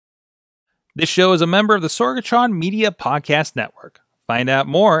This show is a member of the Sorgatron Media Podcast Network. Find out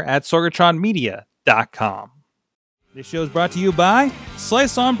more at sorgatronmedia.com. This show is brought to you by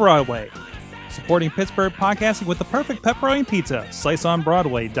Slice on Broadway, supporting Pittsburgh podcasting with the perfect pepperoni pizza,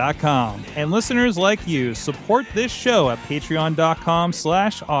 sliceonbroadway.com. And listeners like you, support this show at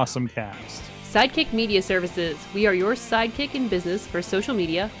patreon.com/awesomecast. Sidekick Media Services. We are your sidekick in business for social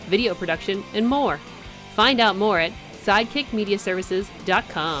media, video production, and more. Find out more at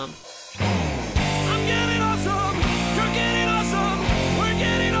sidekickmediaservices.com. I'm getting awesome, you're getting awesome, we're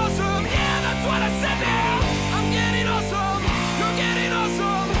getting awesome, yeah, that's what I said now. I'm getting awesome, you're getting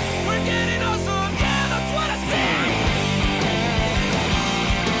awesome, we're getting awesome, yeah, that's what I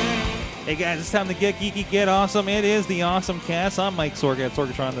said. Hey guys, it's time to get geeky, get awesome. It is the AwesomeCast. I'm Mike Sorg at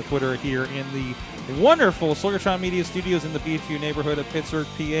Sorgatron on the Twitter here in the wonderful Sorgatron Media Studios in the Beachview neighborhood of Pittsburgh,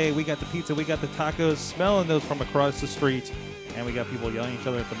 PA. We got the pizza, we got the tacos, smelling those from across the street, and we got people yelling at each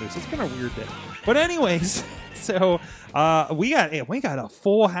other at the news. It's been a weird day. But anyways, so we got a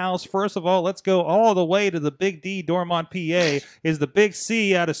full house. First of all, let's go all the way to the Big D, Dormont, PA. Is the Big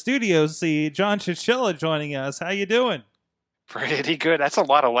C out of Studio C, John Chilla joining us. How you doing? Pretty good. That's a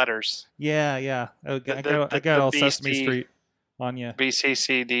lot of letters. Yeah. I got all Sesame Street on you.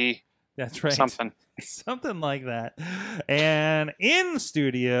 BCCD. That's right. Something like that. And in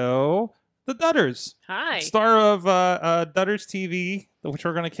studio, the Dutters. Hi. Star of Dutters TV, which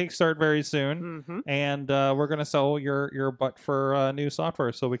we're going to kickstart very soon. Mm-hmm. And we're going to sell your butt for new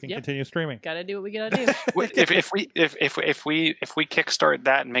software so we can continue streaming. Gotta do what we gotta do. if we kickstart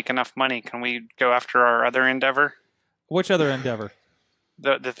that and make enough money, can we go after our other endeavor? Which other endeavor?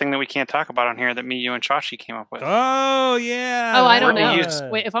 The thing that we can't talk about on here that me, you, and Chashi came up with. Oh yeah. Oh, I don't We're know. gonna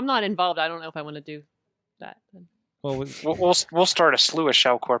Wait, if I'm not involved, I don't know if I want to do that. Well, We'll start a slew of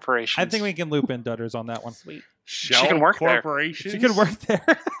shell corporations. I think we can loop in Dutters on that one. Sweet. Shell She can work there. corporations. She can work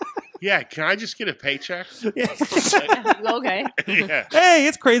there. Yeah, can I just get a paycheck? Okay. Yeah. Hey,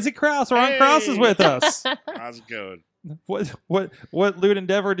 it's Crazy Krause. Ron Krause is with us. How's it going? What lewd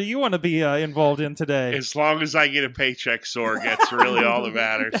endeavor do you want to be involved in today? As long as I get a paycheck, Sorg, that's really all that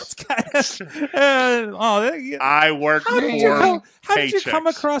matters. That's kind of. I work How did you come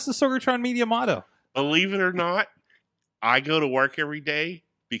paychecks. across the Sorgatron Media motto? Believe it or not, I go to work every day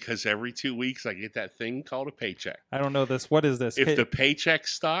because every 2 weeks I get that thing called a paycheck. I don't know this. What is this? If the paycheck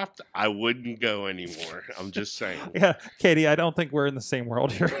stopped, I wouldn't go anymore. I'm just saying. Yeah, Katie, I don't think we're in the same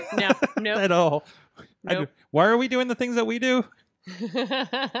world here. No. At all. Nope. Why are we doing the things that we do?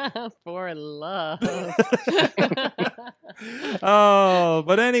 For love. Oh,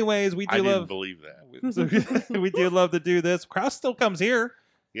 but anyways, we do I didn't love. believe that. We do love to do this. Krause still comes here.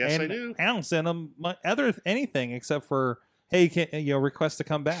 Yes, and I do. I don't send him anything except for, hey, request to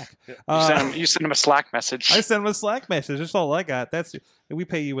come back. You send him a Slack message. I send him a Slack message. That's all I got. We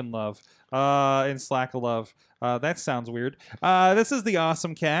pay you in love, in Slack of love. That sounds weird. This is the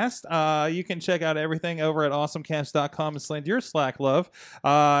AwesomeCast. You can check out everything over at awesomecast.com and send your Slack love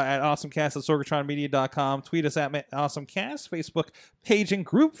at awesomecast at sorgatronmedia.com. Tweet us at AwesomeCast. Facebook page and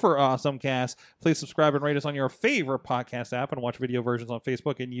group for AwesomeCast. Please subscribe and rate us on your favorite podcast app and watch video versions on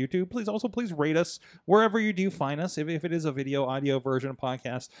Facebook and YouTube. Please rate us wherever you do find us, if it is a video, audio version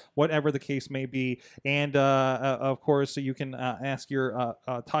podcast, whatever the case may be. And of course, you can ask your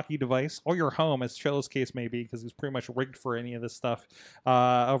talkie device or your home, as Chilla's case may be, because it's pretty much rigged for any of this stuff,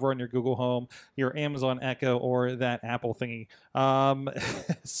 over on your Google Home, your Amazon Echo, or that Apple thingy. And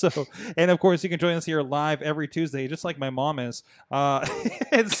of course, you can join us here live every Tuesday, just like my mom is,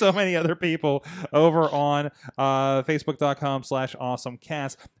 and so many other people over on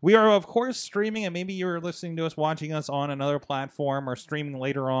Facebook.com/AwesomeCast. We are, of course, streaming, and maybe you're listening to us, watching us on another platform, or streaming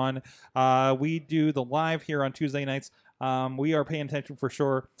later on. We do the live here on Tuesday nights. We are paying attention for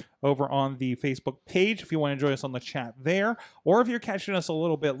sure over on the Facebook page if you want to join us on the chat there. Or if you're catching us a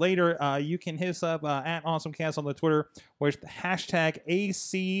little bit later, you can hit us up at AwesomeCast on the Twitter with the hashtag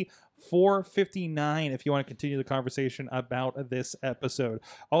AC459 if you want to continue the conversation about this episode.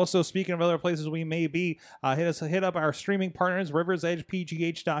 Also, speaking of other places we may be, hit up our streaming partners,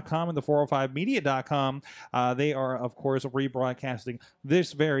 riversedgepgh.com and the 405media.com. They are, of course, rebroadcasting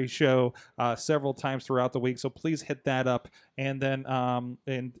this very show several times throughout the week, so please hit that up, and then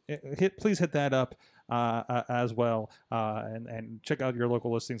please hit that up as well, and check out your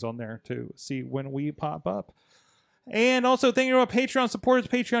local listings on there to see when we pop up. And also, thank you to our Patreon supporters,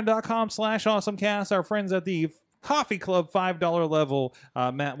 patreon.com/awesomecast, our friends at the Coffee Club $5 level,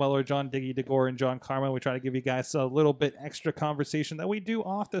 Matt Weller, John Diggy DeGore, and John Carmen. We try to give you guys a little bit extra conversation that we do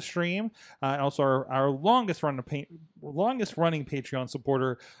off the stream. Also, our longest running Patreon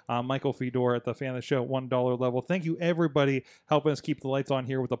supporter, Michael Fedor at the Fan of the Show $1 level. Thank you, everybody, helping us keep the lights on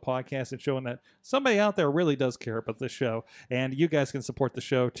here with the podcast and showing that somebody out there really does care about this show. And you guys can support the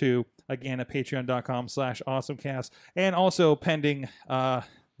show too, again, at patreon.com/awesomecast, and also pending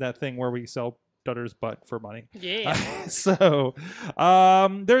that thing where we sell Dutter's butt for money. Yeah. So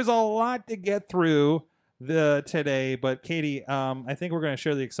there's a lot to get through today, but Katie, I think we're going to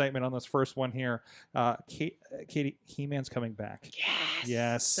share the excitement on this first one here. Katie, He-Man's coming back.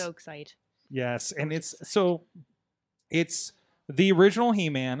 Yes. So excited. Yes, and it's the original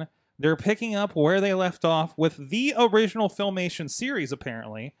He-Man. They're picking up where they left off with the original Filmation series,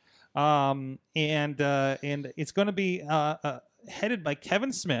 apparently, and it's going to be headed by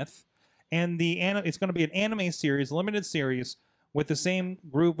Kevin Smith, and it's going to be an anime series, limited series, with the same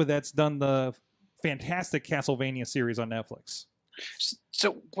group that's done the fantastic Castlevania series on Netflix.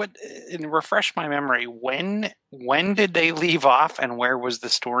 So what? And refresh my memory. When did they leave off, and where was the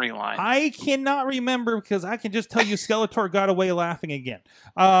storyline? I cannot remember because I can just tell you Skeletor got away laughing again.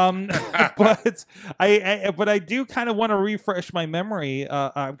 But I do kind of want to refresh my memory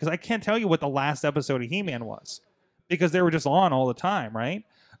because I can't tell you what the last episode of He-Man was because they were just on all the time, right?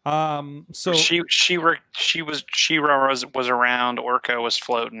 So She-Ra was around. Orko was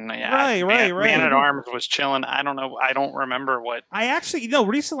floating. Yeah, right. Man at Arms was chilling. I don't know. I don't remember what. I actually,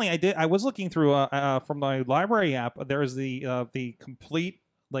 recently I was looking through from my library app. There's the complete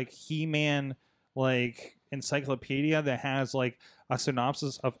like He-Man like encyclopedia that has like a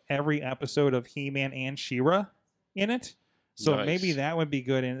synopsis of every episode of He-Man and She-Ra in it. So Nice. maybe that would be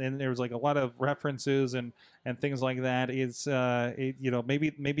good, and there was like a lot of references and things like that. It's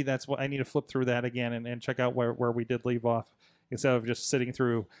maybe that's what I need to flip through that again and check out where we did leave off instead of just sitting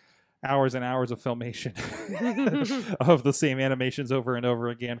through hours and hours of filmation of the same animations over and over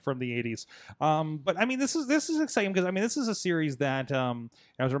again from the 80s. But I mean, this is exciting because I mean this is a series that I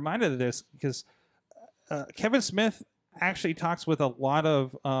was reminded of this because Kevin Smith actually talks with a lot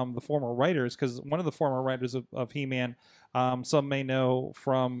of the former writers because one of the former writers of He-Man. Some may know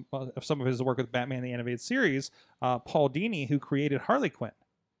from some of his work with Batman the Animated Series, Paul Dini, who created Harley Quinn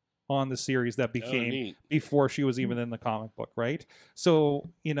on the series that became before she was even in the comic book, right? So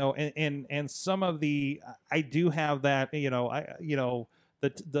and some of the I do have that the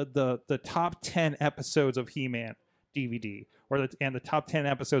top 10 episodes of He-Man DVD and the top 10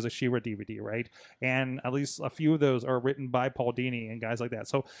 episodes of She-Ra DVD, right? And at least a few of those are written by Paul Dini and guys like that.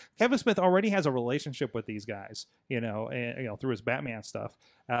 So Kevin Smith already has a relationship with these guys, through his Batman stuff.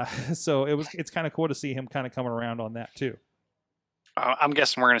 So it's kind of cool to see him kind of coming around on that too. I'm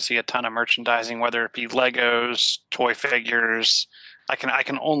guessing we're going to see a ton of merchandising, whether it be Legos, toy figures. I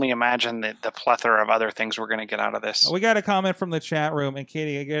can only imagine the plethora of other things we're going to get out of this. We got a comment from the chat room, and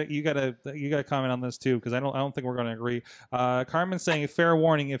Katie, you got to comment on this too because I don't think we're going to agree. Carmen's saying, "Fair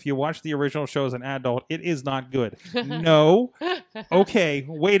warning: if you watch the original show as an adult, it is not good." No, okay,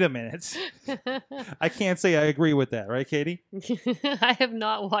 wait a minute. I can't say I agree with that, right, Katie? I have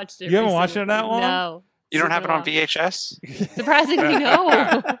not watched it. You haven't watched it that long? No. You don't have it on VHS? Surprisingly,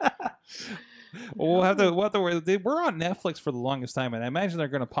 no. Well, we'll have to we're on Netflix for the longest time, and I imagine they're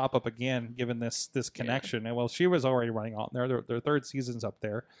going to pop up again given this connection. And well, she was already running on there. Their third season's up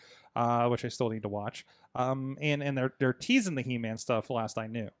there, which I still need to watch. And they're teasing the He-Man stuff. Last I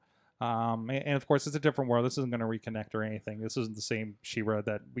knew, and of course it's a different world. This isn't going to reconnect or anything. This isn't the same She-Ra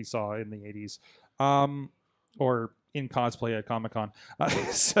that we saw in the 80s, or in cosplay at Comic-Con. But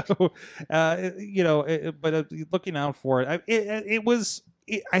looking out for it, it was.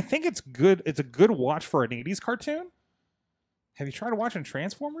 I think it's good. It's a good watch for an 80s cartoon. Have you tried watching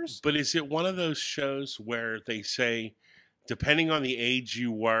Transformers? But is it one of those shows where they say, depending on the age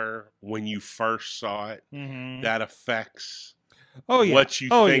you were when you first saw it, that affects what you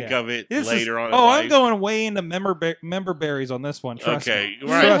think of it later on in life? I'm going way into member berries on this one. Trust me.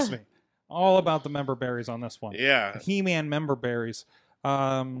 Right. Trust me. All about the member berries on this one. Yeah. He-Man member berries.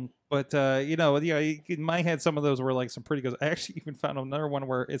 But you might have some of those were like some pretty good. I actually even found another one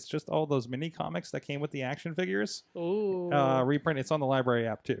where it's just all those mini comics that came with the action figures. Ooh. Reprint. It's on the library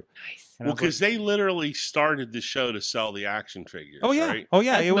app too. Nice. Well, because they literally started the show to sell the action figures. Oh yeah. Right? Oh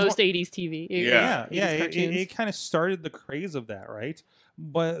yeah. That's It was most 80s TV. Yeah. It kind of started the craze of that, right?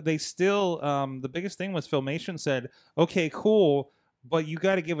 But they still, the biggest thing was Filmation said, okay, cool. But you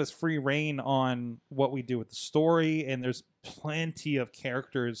got to give us free reign on what we do with the story, and there's plenty of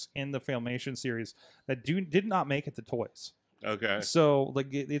characters in the Filmation series that did not make it to toys. Okay. So like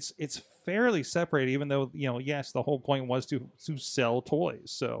it's fairly separated, even though yes, the whole point was to sell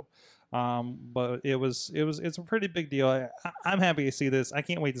toys. So, but it's a pretty big deal. I'm happy to see this. I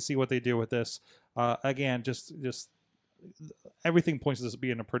can't wait to see what they do with this. Again, just everything points to this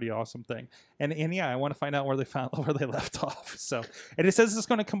being a pretty awesome thing. And yeah, I want to find out where they left off. So, and it says it's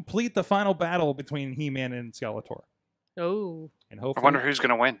going to complete the final battle between He-Man and Skeletor. Oh. And hopefully, I wonder who's going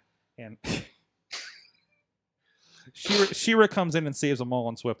to win. And She-Ra comes in and saves them all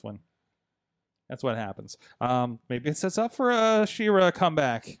in Swiftwind. That's what happens. Maybe it sets up for a She-Ra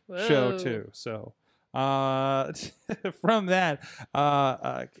comeback show too. So, from that,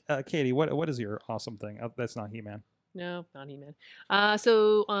 Katie, what is your awesome thing? That's not He-Man. No, not He-Man.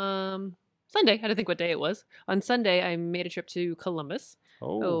 So Sunday, I had to think what day it was. On Sunday, I made a trip to Columbus,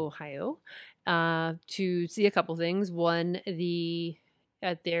 Ohio, to see a couple things. One,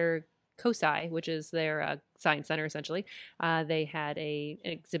 at their COSI, which is their science center, essentially, they had an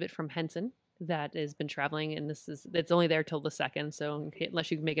exhibit from Henson that has been traveling, and it's only there till the 2nd, so unless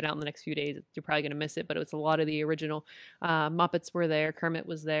you make it out in the next few days, you're probably going to miss it. But it's a lot of the original Muppets were there, Kermit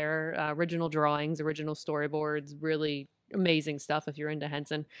was there, original drawings, original storyboards, really amazing stuff if you're into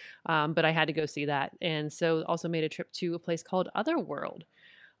Henson. But I had to go see that, and so also made a trip to a place called Otherworld.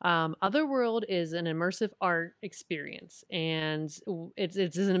 Otherworld is an immersive art experience, and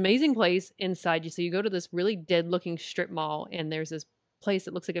it's an amazing place inside you. So you go to this really dead-looking strip mall, and there's this place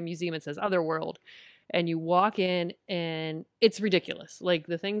that looks like a museum. It says Otherworld, and you walk in, and it's ridiculous. Like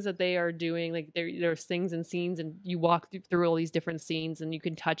the things that they are doing, like there's things and scenes, and you walk through all these different scenes, and you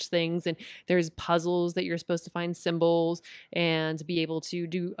can touch things, and there's puzzles that you're supposed to find symbols and be able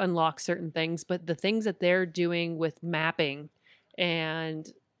to unlock certain things. But the things that they're doing with mapping and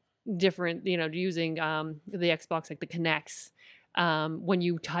different, using the Xbox, like the Kinects. When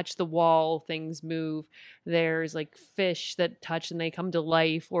you touch the wall, things move. There's like fish that touch and they come to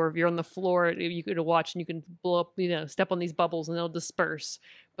life, or if you're on the floor, you could watch and you can blow up, step on these bubbles and they'll disperse.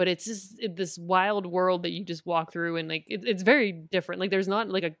 But it's just this wild world that you just walk through, and like it's very different. Like there's not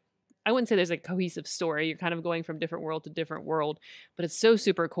like I wouldn't say there's a cohesive story. You're kind of going from different world to different world, but it's so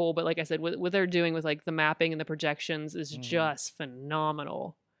super cool. But like I said, what they're doing with like the mapping and the projections is just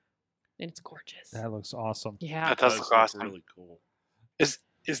phenomenal. And it's gorgeous. That looks awesome. Yeah, that does look awesome. Really cool.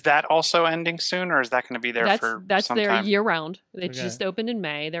 Is that also ending soon, or is that going to be there for that's some their time? year round? It just opened in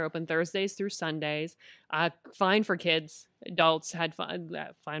May. They're open Thursdays through Sundays. Fine for kids. Adults had fun.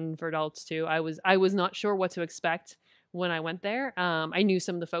 Fun for adults too. I was not sure what to expect when I went there. I knew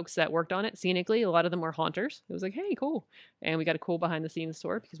some of the folks that worked on it scenically. A lot of them were haunters. It was like, hey, cool. And we got a cool behind the scenes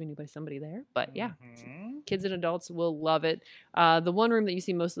tour because we knew by somebody there. But yeah, kids and adults will love it. The one room that you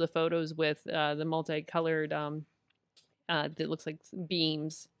see most of the photos with, the multicolored, that looks like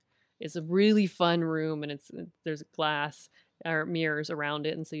beams, is a really fun room, and there's glass or mirrors around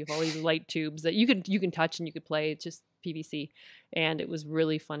it. And so you have all these light tubes that you can touch and you could play. It's just PVC. And it was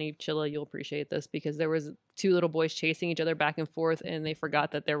really funny. Chilla, you'll appreciate this, because there was 2 little boys chasing each other back and forth, and they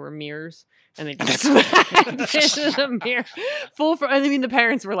forgot that there were mirrors, and they just smacked into the mirror. The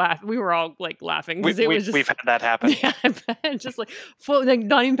parents were laughing. We were all like laughing because we've had that happen. Yeah, just like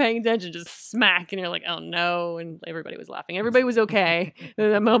not even paying attention, just smack, and you're like, oh no, and everybody was laughing. Everybody was okay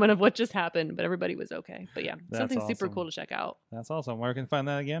in the moment of what just happened, but everybody was okay. But yeah, something super cool to check out. That's awesome. Where can you find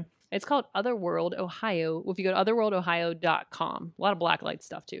that again? It's called Otherworld, Ohio. If you go to otherworldohio.com, a lot of blacklight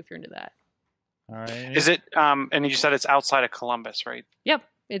stuff too, if you're into that. All right. Is it? And you said it's outside of Columbus, right? Yep.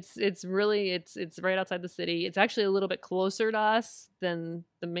 It's really right outside the city. It's actually a little bit closer to us than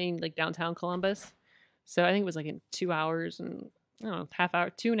the main like downtown Columbus. So I think it was like in 2 hours and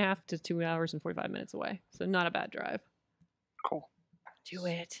 2.5 to 2 hours and 45 minutes away. So not a bad drive. Cool. Do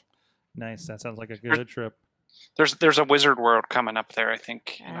it. Nice. That sounds like a good trip. There's a Wizard World coming up there, I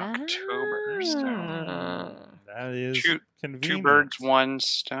think, in October. So. That is convenient. 2 birds, 1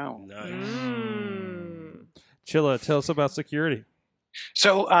 stone. Nice. Chilla, tell us about security.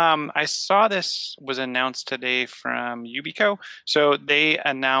 So I saw this was announced today from YubiKey. So they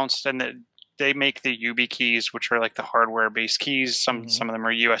announced, and they make the YubiKeys, which are like the hardware-based keys. Some of them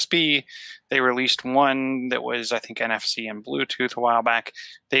are USB. They released one that was, I think, NFC and Bluetooth a while back.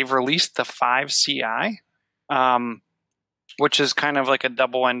 They've released the 5CI. Which is kind of like a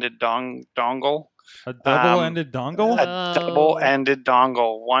double-ended dongle. A double-ended dongle? A double-ended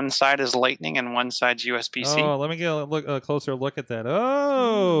dongle. One side is Lightning and one side's USB-C. Oh, let me get a closer look at that.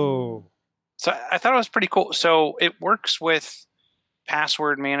 Oh! So I thought it was pretty cool. So it works with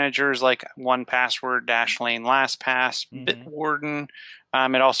password managers like 1Password, Dashlane, LastPass, Bitwarden.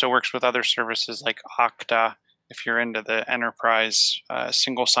 It also works with other services like Okta, if you're into the enterprise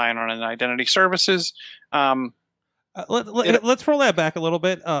single sign-on and identity services. Let's roll that back a little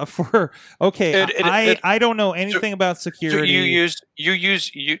bit. I don't know anything about security. So do you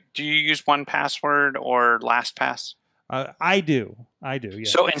use 1Password or LastPass? I do. Yeah.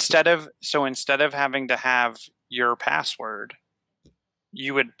 So instead of having to have your password,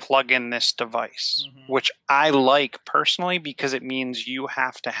 you would plug in this device, which I like personally because it means you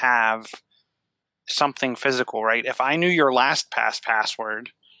have to have something physical, right? If I knew your LastPass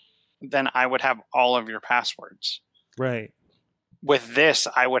password, then I would have all of your passwords. Right. With this,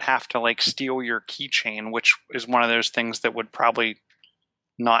 I would have to like steal your keychain, which is one of those things that would probably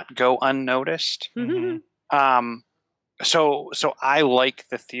not go unnoticed. So I like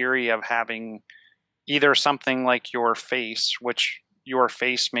the theory of having either something like your face, which your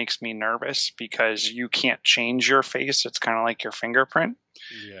face makes me nervous because you can't change your face. It's kind of like your fingerprint.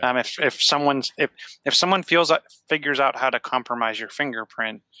 Yeah. If someone figures out how to compromise your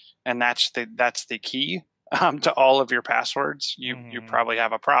fingerprint, and that's the key to all of your passwords, you probably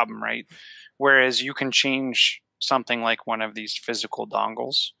have a problem, right? Whereas you can change something like one of these physical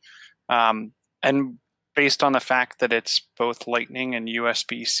dongles, and based on the fact that it's both Lightning and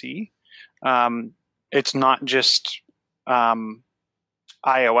USB-C, it's not just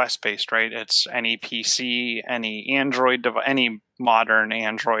iOS based, right? It's any PC, any Android device, any modern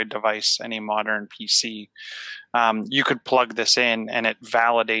Android device, any modern PC. You could plug this in and it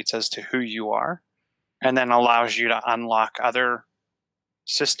validates as to who you are and then allows you to unlock other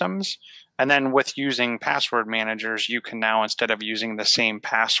systems. And then with using password managers, you can now, instead of using the same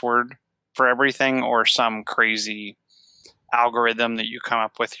password for everything or some crazy algorithm that you come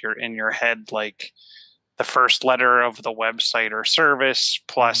up with in your head, like the first letter of the website or service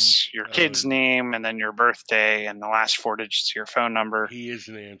plus your kid's name and then your birthday and the last 4 digits of your phone number. He is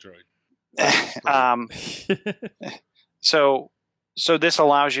an Android. So this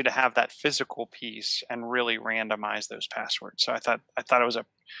allows you to have that physical piece and really randomize those passwords. So I thought it was a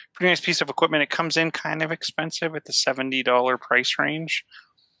pretty nice piece of equipment. It comes in kind of expensive at the $70 price range,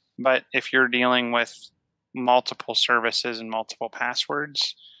 but if you're dealing with multiple services and multiple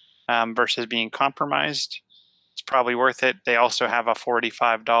passwords, versus being compromised, it's probably worth it. They also have a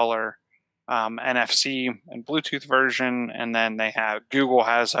 $45 NFC and Bluetooth version, and then Google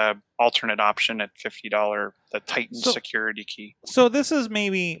has a alternate option at $50, the Titan security key. So this is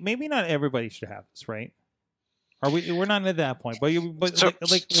maybe not everybody should have this, right? We're not at that point, but so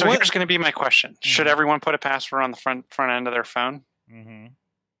here's going to be my question: should everyone put a password on the front end of their phone? I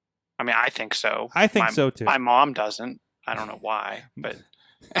mean, I think so. I think so too. My mom doesn't. I don't know why, but.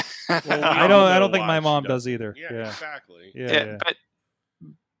 Well, I don't think my mom does either. Yeah, exactly. Yeah. But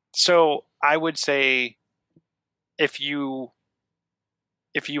so I would say if you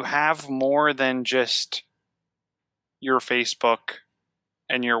have more than just your Facebook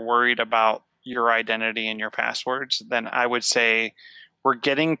and you're worried about your identity and your passwords, then I would say we're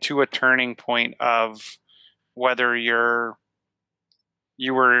getting to a turning point of whether you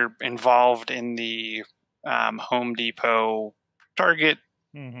were involved in the Home Depot, Target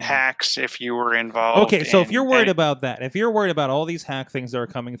hacks, if you were involved. Okay, so if you're worried about that, if you're worried about all these hack things that are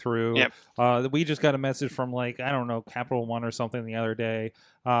coming through, we just got a message from Capital One or something the other day,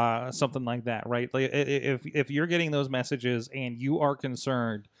 something like that, right? Like if you're getting those messages and you are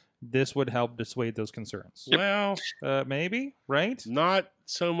concerned, this would help dissuade those concerns. Well, maybe, right? Not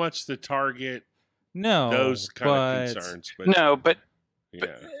so much the Target. No, those kind of concerns. But no, but. Yeah.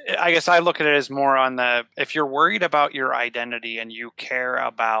 But I guess I look at it as more on if you're worried about your identity and you care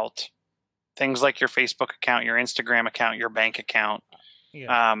about things like your Facebook account, your Instagram account, your bank account,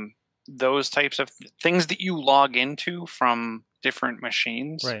 those types of things that you log into from different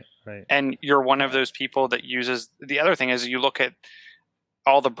machines. Right. And you're one of those people that uses, the other thing is you look at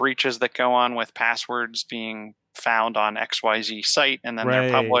all the breaches that go on with passwords being found on XYZ site and then they're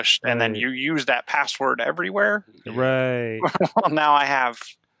published and then you use that password everywhere. Right. Well, now I have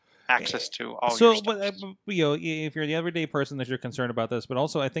access to all your stuff. But if you're the everyday person that you're concerned about this, but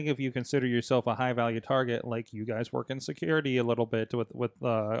also I think if you consider yourself a high value target, like you guys work in security a little bit with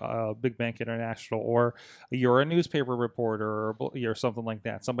Big Bank International, or you're a newspaper reporter or something like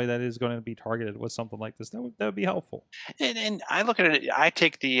that, somebody that is going to be targeted with something like this, that would be helpful. And I look at it, I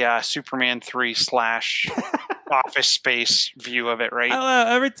take the Superman 3 / Office Space view of it, right?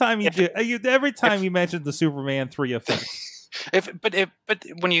 Every time you mention the Superman 3 effect. But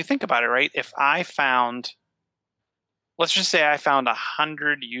when you think about it, right? If I found, let's just say I found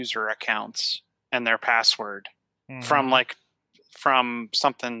 100 user accounts and their password from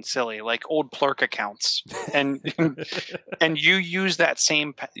something silly like old Plurk accounts, and and you use that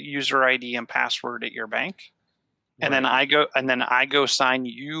same user ID and password at your bank, and then I go sign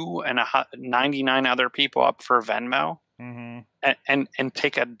you and 99 other people up for Venmo, and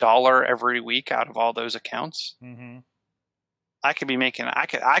take $1 every week out of all those accounts. I could be making.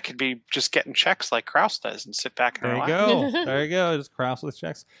 I could be just getting checks like Krause does and sit back and there relax. you go. There you go. Just Krause with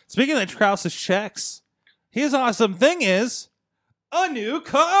checks. Speaking of Krause's checks, his awesome thing is a new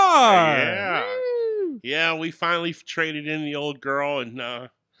car. Yeah, we finally traded in the old girl, and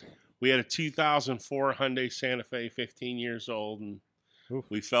we had a 2004 Hyundai Santa Fe, 15 years old, and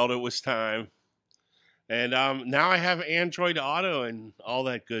we felt it was time. And now I have Android Auto and all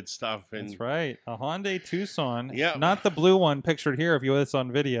that good stuff. And that's right. A Hyundai Tucson. Yeah. Not the blue one pictured here if you watch this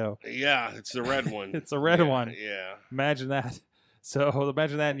on video. Yeah, it's the red one. It's a red one. Yeah. Imagine that. So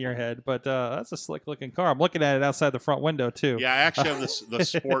imagine that in your head. But that's a slick looking car. I'm looking at it outside the front window too. Yeah, I actually have the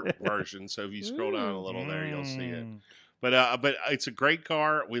sport version. So if you scroll down a little there, you'll see it. But it's a great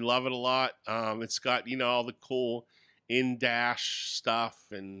car. We love it a lot. It's got, all the cool in-dash stuff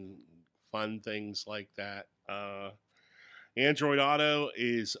and fun things like that. Android Auto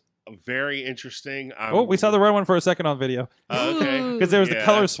is very interesting. We saw the red one for a second on video. Okay. Because there was the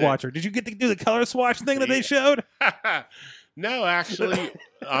color swatcher. Did you get to do the color swatch thing that they showed? No, actually,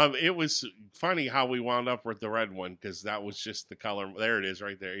 it was funny how we wound up with the red one because that was just the color. There it is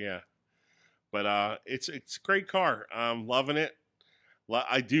right there, yeah. But it's a great car. I'm loving it.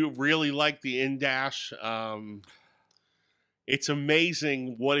 I do really like the in-dash. It's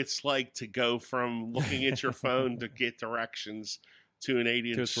amazing what it's like to go from looking at your phone to get directions to an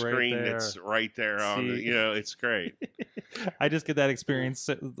 8-inch screen that's right there on it. It's great. I just get that experience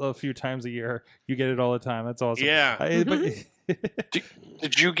a few times a year. You get it all the time. That's awesome. Yeah. Do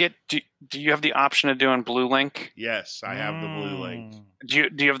you have the option of doing Blue Link? Yes, I have the Blue Link. Do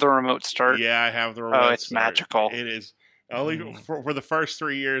you have the remote start? Yeah, I have the remote it's start. Magical. It is. Only for the first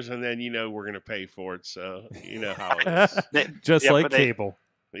 3 years, and then we're going to pay for it, so you know how it is. Just like cable.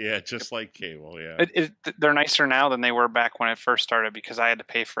 Yeah, just like cable, yeah. They're nicer now than they were back when it first started because I had to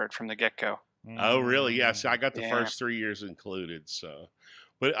pay for it from the get-go. Oh, really? Yeah, so I got the first 3 years included, so.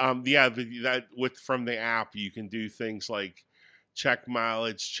 But, from the app, you can do things like check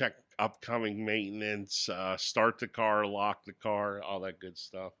mileage, check upcoming maintenance, start the car, lock the car, all that good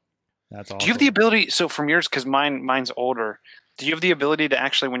stuff. That's awesome. Do you have the ability, so from yours, because mine's older, do you have the ability to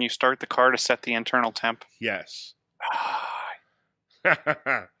actually, when you start the car, to set the internal temp? Yes.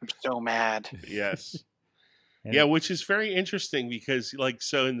 I'm so mad. Yes. Yeah, which is very interesting because,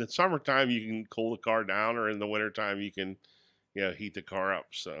 so in the summertime, you can cool the car down, or in the wintertime, you can, heat the car up,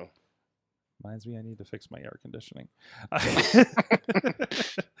 so. Reminds me, I need to fix my air conditioning.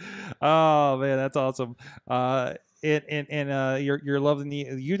 Oh, man, that's awesome. You're loving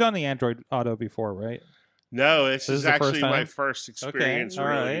you've done the Android Auto before, right? No, this is actually my first experience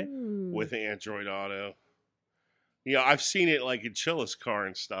with Android Auto. I've seen it like in Chilla's car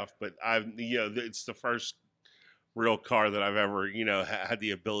and stuff, but it's the first real car that I've ever, had the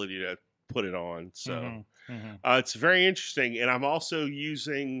ability to put it on. So it's very interesting. And I'm also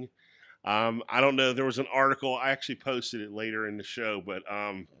using, I don't know, there was an article, I actually posted it later in the show, but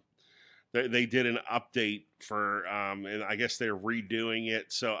they did an update for, and I guess they're redoing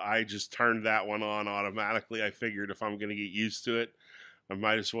it. So I just turned that one on automatically. I figured if I'm going to get used to it, I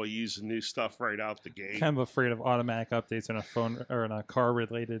might as well use the new stuff right out the gate. Kind of afraid of automatic updates on a phone or on a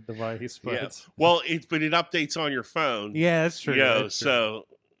car-related device. But yeah. Well, it updates on your phone. Yeah, that's true. That's true.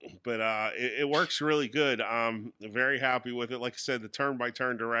 But it works really good. I'm very happy with it. Like I said, the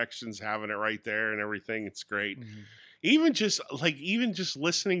turn-by-turn directions, having it right there and everything, it's great. Mm-hmm. Even just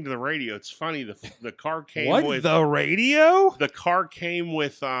listening to the radio, it's funny. The car came with the radio. The car came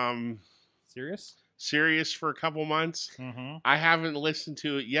with Sirius for a couple months. Mm-hmm. I haven't listened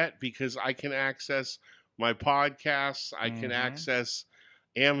to it yet because I can access my podcasts. I can access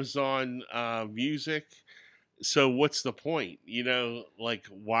Amazon Music. So what's the point?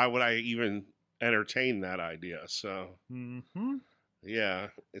 Why would I even entertain that idea? So. Mm-hmm. Yeah,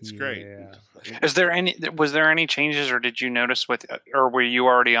 it's great. Was there any changes, or did you notice or were you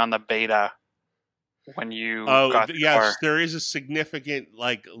already on the beta when you got the car? There is a significant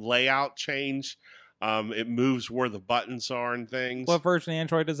layout change. It moves where the buttons are and things. What version of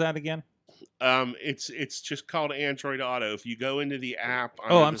Android is that again? It's just called Android Auto. If you go into the app,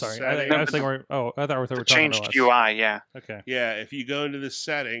 I'm sorry. I thought we were talking changed about UI. Yeah. Okay. Yeah, if you go into the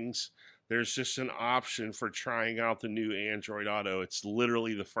settings, there's just an option for trying out the new Android Auto. It's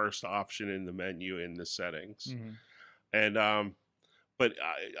literally the first option in the menu in the settings. Mm-hmm. And but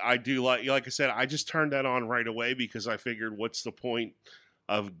I do like I said, I just turned that on right away because I figured, what's the point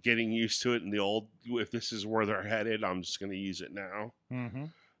of getting used to it in the old? If this is where they're headed, I'm just going to use it now.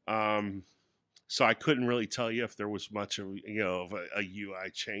 Mm-hmm. So I couldn't really tell you if there was much of of a UI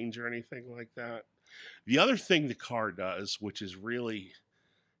change or anything like that. The other thing the car does, which is really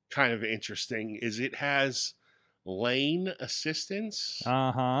kind of interesting, is it has lane assistance.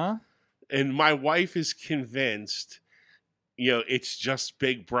 And my wife is convinced, it's just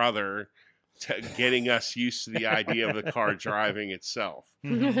Big Brother getting us used to the idea of the car driving itself.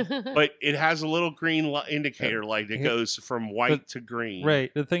 But it has a little green indicator light that goes from white to green.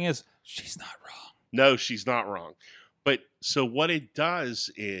 Right. The thing is, she's not wrong. No, she's not wrong. But so what it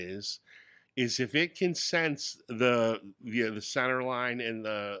does is if it can sense the center line and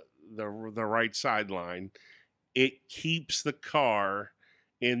the right side line, it keeps the car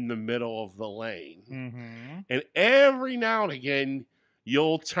in the middle of the lane. And every now and again,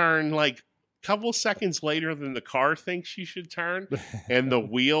 you'll turn like couple seconds later than the car thinks you should turn, and the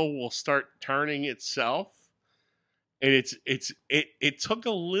wheel will start turning itself. And it took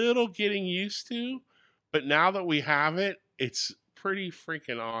a little getting used to, but now that we have it, it's pretty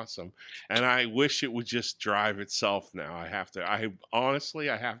freaking awesome. And I wish it would just drive itself now. I honestly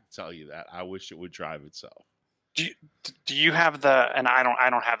have to tell you that. I wish it would drive itself. Do you have and I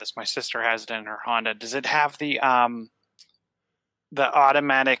don't have this, my sister has it in her Honda. Does it have the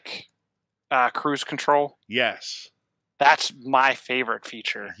automatic cruise control? Yes. That's my favorite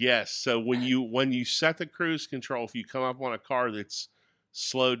feature. Yes. So when you set the cruise control, if you come up on a car that's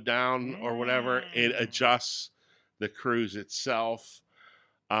slowed down or whatever, it adjusts the cruise itself.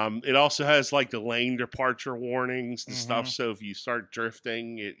 It also has like the lane departure warnings and stuff. So if you start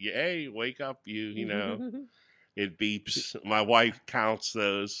drifting, hey, wake up, it beeps. My wife counts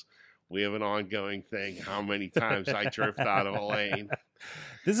those. We have an ongoing thing. How many times I drift out of a lane?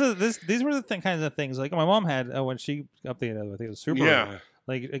 These were the kinds of things like my mom had when she updated. I think it was Super. Yeah.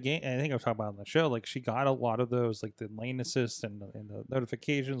 Like again, I think I was talking about on the show. Like she got a lot of those, like the lane assist and the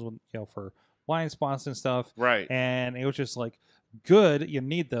notifications, when for blind spots and stuff. Right. And it was just like, good. You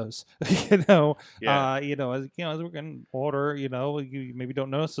need those. Yeah. As we're getting older, you maybe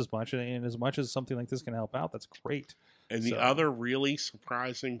don't notice as much, and as much as something like this can help out, that's great. And the other really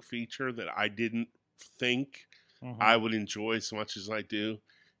surprising feature that I didn't think I would enjoy as much as I do,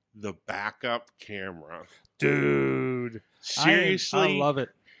 the backup camera. Dude. Seriously. I love it.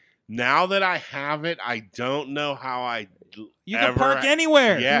 Now that I have it, I don't know how you can park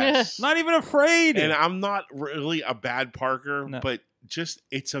anywhere. Yes. Not even afraid. And I'm not really a bad parker, but just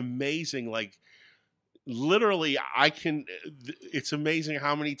it's amazing. Like literally it's amazing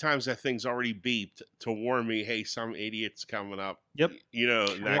how many times that thing's already beeped to warn me, hey, some idiot's coming up. Yep.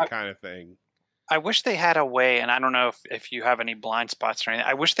 That kind of thing. I wish they had a way, and I don't know if you have any blind spots or anything.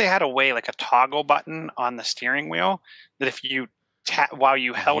 I wish they had a way, like a toggle button on the steering wheel, that if you while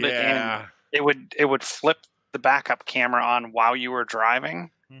you held it in, it would flip the backup camera on while you were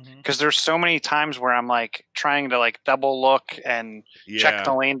driving. Because there's so many times where I'm like trying to like double look and check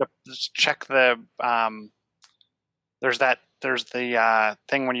the lane to check the there's the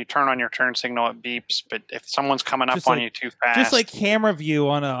thing when you turn on your turn signal, it beeps, but if someone's coming up on you too fast, just like camera view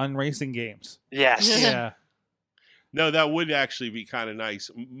on racing games. Yes. Yeah. No, that would actually be kind of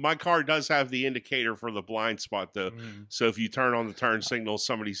nice. My car does have the indicator for the blind spot though. So if you turn on the turn signal,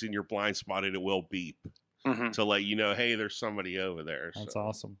 somebody's in your blind spot and it will beep to let you know, hey, there's somebody over there. That's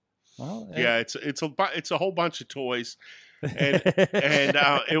awesome. Well, yeah, it's a whole bunch of toys. And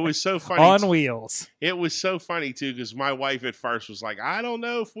it was so funny on wheels. It was so funny too, because my wife at first was like, I don't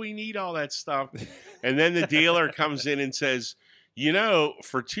know if we need all that stuff. And then the dealer comes in and says,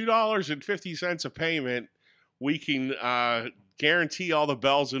 for $2.50 a payment, we can guarantee all the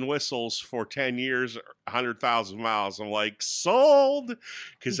bells and whistles for 10 years, 100,000 miles. I'm like, sold,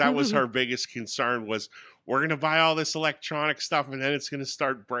 because that was her biggest concern was, we're going to buy all this electronic stuff and then it's going to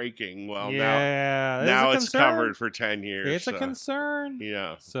start breaking. Well, now it's covered for 10 years. It's a concern.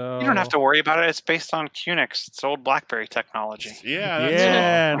 Yeah. So you don't have to worry about it. It's based on QNX. It's old BlackBerry technology.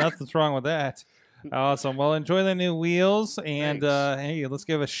 Yeah. Nothing's wrong with that. Awesome. Well, enjoy the new wheels. And hey, let's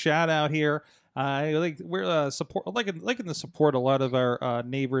give a shout out here. We're liking to support a lot of our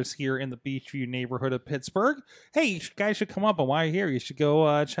neighbors here in the Beachview neighborhood of Pittsburgh. Hey, you guys should come up, and while you're here, you should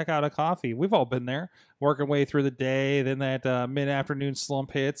go check out a coffee. We've all been there, working way through the day. Then that mid-afternoon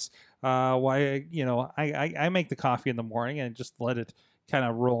slump hits. I make the coffee in the morning and just let it kind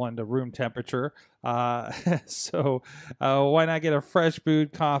of roll into room temperature. So why not get a fresh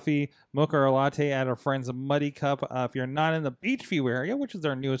brewed coffee, mocha or latte at our friends Muddy Cup? If you're not in the Beachview area, which is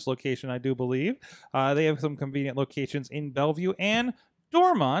our newest location, I do believe, they have some convenient locations in Bellevue and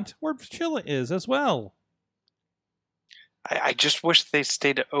Dormont, where Chilla is as well. I just wish they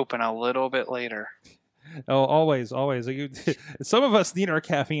stayed open a little bit later. Oh, always. Some of us need our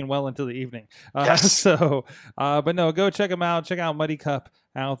caffeine well into the evening. Yes. But no, go check them out. Check out Muddy Cup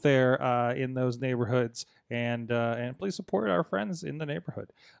out there in those neighborhoods, and please support our friends in the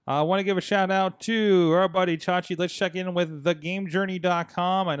neighborhood. I want to give a shout out to our buddy Chachi. Let's check in with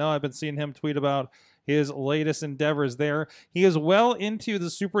thegamejourney.com. I know I've been seeing him tweet about his latest endeavors there. He is well into the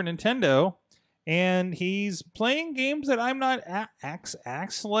Super Nintendo. And he's playing games that I'm not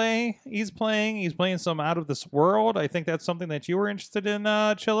actually. He's playing some Out of This World. I think that's something that you were interested in,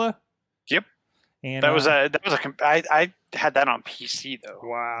 Chilla. Yep. And I had that on PC though.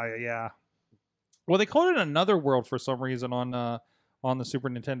 Wow. Yeah. Well, they called it Another World for some reason on the Super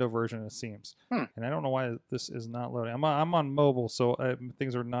Nintendo version, it seems. And I don't know why this is not loading. I'm on mobile, so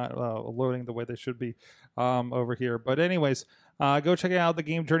things are not loading the way they should be over here. But anyways, go check out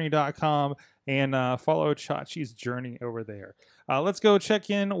thegamejourney.com and follow Chachi's journey over there. Let's go check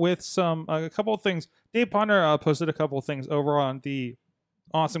in with a couple of things. Dave Ponder posted a couple of things over on the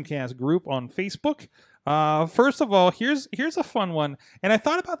AwesomeCast group on Facebook. First of all, here's a fun one, and I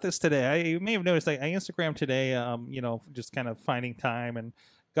thought about this today. You may have noticed I Instagrammed today, just kind of finding time, and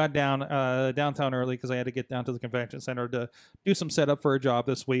got downtown early because I had to get down to the convention center to do some setup for a job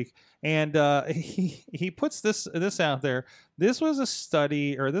this week. And he puts this out there. This was a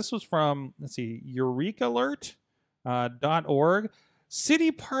study, or this was from, let's see, eurekalert.org.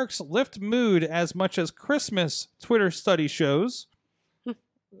 City parks lift mood as much as Christmas, Twitter study shows.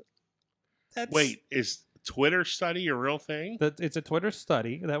 Wait, is Twitter study a real thing? It's a Twitter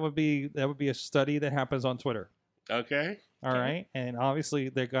study. That would be a study that happens on Twitter. Okay. All right. And obviously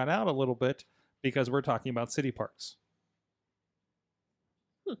they got out a little bit because we're talking about city parks.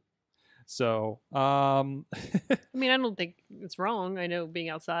 So, I mean, I don't think it's wrong. I know being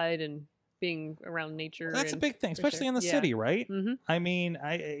outside and being around nature. That's a big thing, especially in the city, right? Mm-hmm. I mean,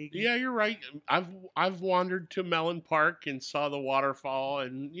 yeah, you're right. I've wandered to Mellon Park and saw the waterfall,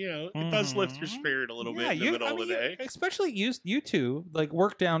 and it does lift your spirit a little bit in the middle of the day. Especially you two, like,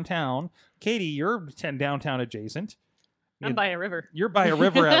 work downtown. Katie, you're downtown adjacent. I'm by a river. You're by a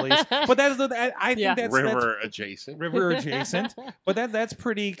river at least, but I think that's river adjacent. River adjacent, but that's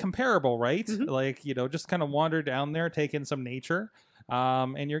pretty comparable, right? Mm-hmm. Like, just kind of wander down there, take in some nature.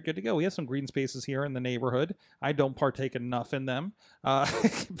 And you're good to go. We have some green spaces here in the neighborhood. I don't partake enough in them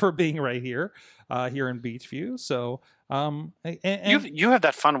for being right here in Beachview. So, you have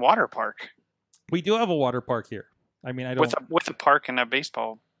that fun water park. We do have a water park here. I mean, I don't with a park and a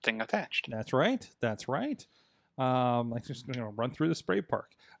baseball thing attached. That's right. I'm just going to run through the spray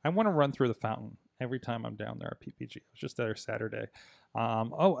park. I want to run through the fountain every time I'm down there at PPG. I was just there Saturday.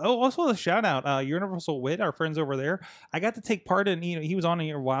 Also a shout out, Universal Wit, our friends over there. I got to take part in, he was on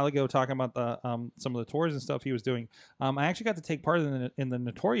here a while ago talking about the some of the tours and stuff he was doing. I actually got to take part in the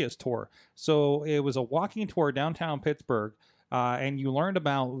Notorious tour. So it was a walking tour downtown Pittsburgh, and you learned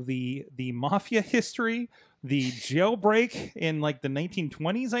about the mafia history, the jailbreak in like the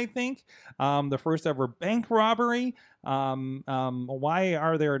 1920s, I think, the first ever bank robbery. Why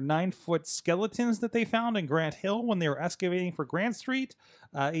are there 9-foot skeletons that they found in Grant Hill when they were excavating for Grant Street?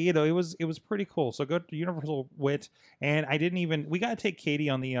 It was pretty cool. So go to Universal Wit, and we got to take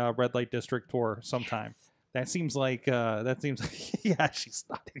Katie on the Red Light District tour sometime. That seems like yeah, she's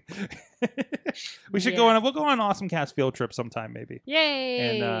nodding. We should go on. We'll go on an AwesomeCast field trip sometime, maybe.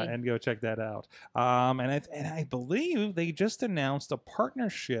 Yay! And go check that out. And I believe they just announced a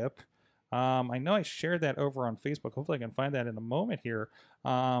partnership. I know I shared that over on Facebook. Hopefully, I can find that in a moment here.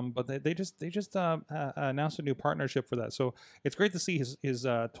 But they just announced a new partnership for that. So it's great to see his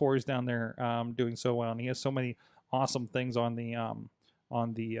tours down there doing so well, and he has so many awesome things on the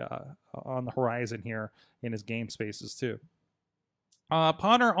horizon here in his game spaces too.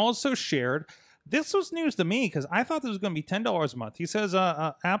 Potter also shared, this was news to me because I thought this was going to be $10 a month. He says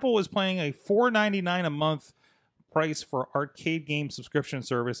Apple is playing a $4.99 a month price for arcade game subscription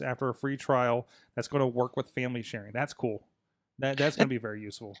service after a free trial that's going to work with family sharing. That's cool. That's going to be very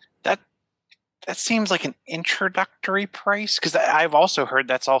useful. That seems like an introductory price, because I've also heard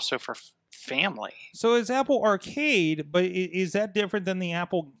that's also for family. So it's Apple Arcade, but is that different than the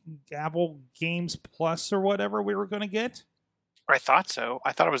Apple Games Plus or whatever we were going to get? I thought so.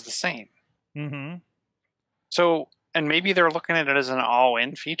 I thought it was the same. Mm-hmm. So, and maybe they're looking at it as an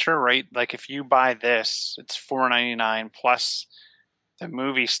all-in feature, right? Like if you buy this, it's $4.99 plus the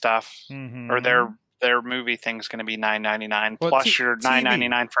movie stuff, or their movie thing's going to be $9.99 plus your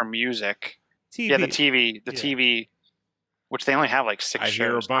 $9.99 for music. TV. Yeah, the TV, which they only have like 6 shows. I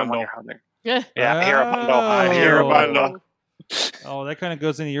hear a bundle. Yeah, I hear a bundle. I hear a bundle. Oh, that kind of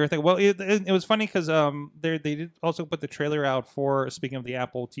goes into your thing. Well, it was funny because they did also put the trailer out for, speaking of the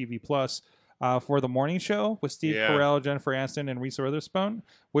Apple TV Plus, for the morning show with Steve Carell, Jennifer Aniston, and Reese Witherspoon,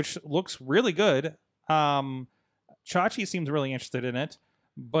 which looks really good. Chachi seems really interested in it,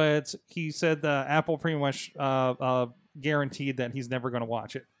 but he said Apple pretty much guaranteed that he's never going to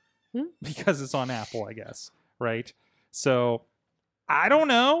watch it because it's on Apple, I guess, right? So I don't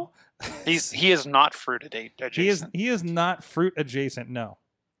know. He is not fruit adjacent. He is not fruit adjacent. No,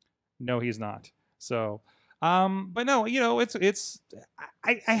 he's not. So, but no, it's.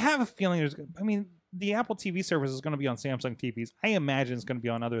 I have a feeling there's. I mean, the Apple TV service is going to be on Samsung TVs. I imagine it's going to be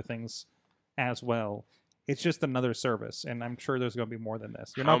on other things as well. It's just another service, and I'm sure there's going to be more than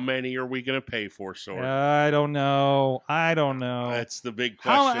this. How many are we going to pay for, Sorg? I don't know. That's the big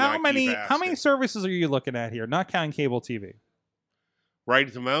question. How many services are you looking at here? Not counting cable TV. Right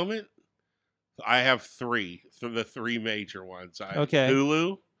at the moment, I have three. The three major ones. I have Okay.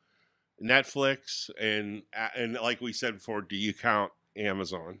 Hulu, Netflix, and like we said before, do you count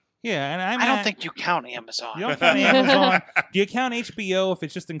Amazon? Yeah, and I don't think you count Amazon. You don't count Amazon. Do you count HBO if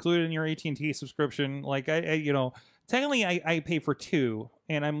it's just included in your AT&T subscription? Like technically I pay for two,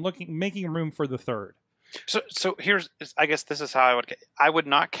 and I'm making room for the third. So I guess this is how I would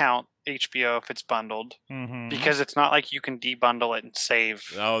not count HBO if it's bundled because it's not like you can debundle it and save.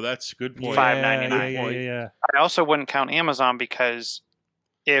 Oh, that's a good point. $5.99. Yeah. I also wouldn't count Amazon because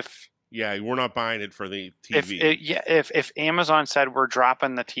we're not buying it for the TV. If Amazon said we're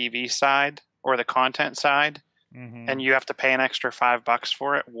dropping the TV side or the content side, and you have to pay an extra $5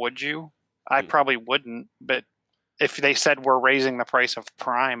 for it, would you? I probably wouldn't. But if they said we're raising the price of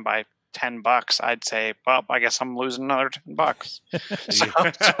Prime by $10, I'd say, well, I guess I'm losing another $10.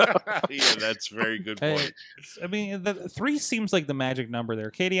 Yeah, that's a very good point. I mean, the 3 seems like the magic number there.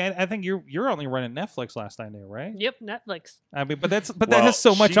 Katie, I think you're only running Netflix last I knew, right? Yep, Netflix. I mean, that has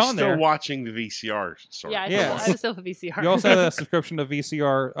so much on there. She's still watching the VCR. Sorry. Yeah, I still have a VCR. You also have a subscription to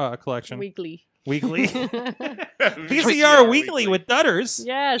VCR collection. Weekly. VCR weekly with Dutters.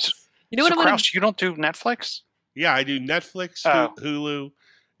 Yes. You know what? Krause, you don't do Netflix? Yeah, I do Netflix, Hulu,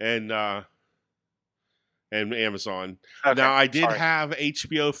 and Amazon. Okay, now I did have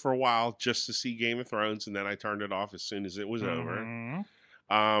HBO for a while just to see Game of Thrones, and then I turned it off as soon as it was over.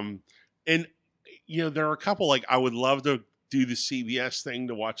 And there are a couple like I would love to do the CBS thing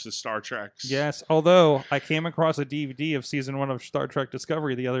to watch the Star Treks. Yes, although I came across a DVD of season 1 of Star Trek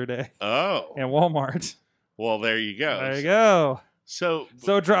Discovery the other day. Oh, in Walmart. Well, there you go. There you go. So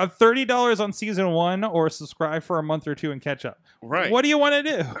drop $30 on season 1 or subscribe for a month or 2 and catch up. Right. What do you want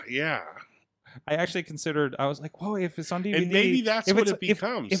to do? Yeah. I actually considered, I was like, whoa, if it's on DVD. And maybe that's what it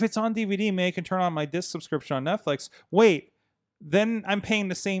becomes. If it's on DVD, maybe I can turn on my disc subscription on Netflix. Wait, then I'm paying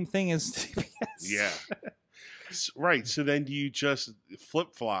the same thing as CBS. Yeah. Right. So then do you just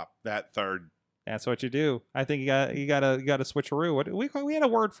flip-flop that third? That's what you do. I think you got to switcheroo. We had a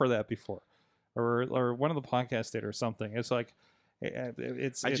word for that before. Or one of the podcasts did or something. It's like, I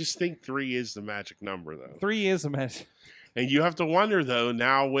just think 3 is the magic number, though. 3 is the magic. And you have to wonder, though,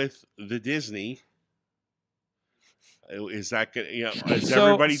 now with the Disney, is that going to, is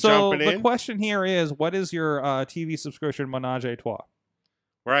everybody jumping in? So the question here is, what is your TV subscription menage a trois?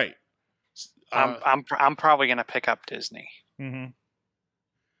 Right. I'm probably going to pick up Disney.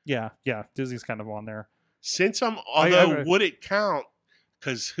 Yeah, Disney's kind of on there. Would it count?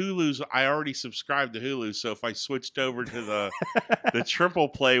 Because I already subscribed to Hulu, so if I switched over to the triple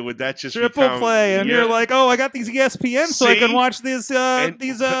play, would that just triple play? And you're like, oh, I got these ESPN, so I can watch these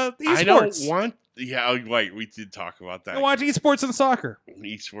esports. I don't want. Yeah, wait, we did talk about that. I watch esports and soccer.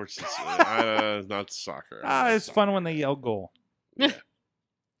 Esports, not soccer. It's fun when they yell goal. Yeah.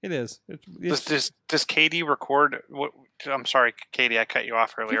 It is. Does Katie record? I'm sorry, Katie, I cut you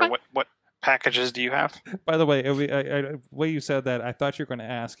off earlier. What packages do you have? By the way, the way you said that, I thought you were going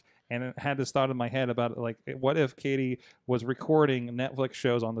to ask, and it had this thought in my head about like, what if Katie was recording Netflix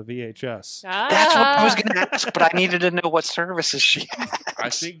shows on the VHS? That's what I was going to ask, but I needed to know what services she has.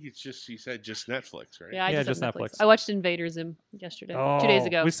 I think she said just Netflix, right? Yeah, just Netflix. I watched Invader Zim yesterday, 2 days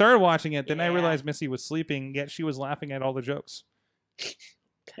ago. We started watching it, then I realized Missy was sleeping, yet she was laughing at all the jokes.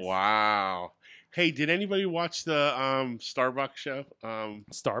 Wow. Hey, did anybody watch the Starbuck show?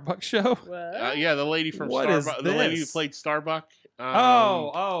 Starbuck show? Yeah, the lady from Starbuck. The lady who played Starbuck.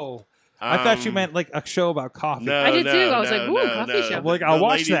 I thought you meant like a show about coffee. No, I did too. I was like, ooh, coffee show. Like, I'll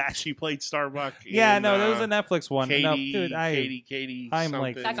watch that. She played Starbuck. Yeah, no, there was a Netflix one. Katie, no, dude, Katie. I'm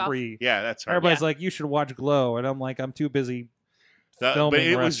something. like 3. Yeah, that's her. Everybody's like, you should watch Glow, and I'm like, I'm too busy filming. But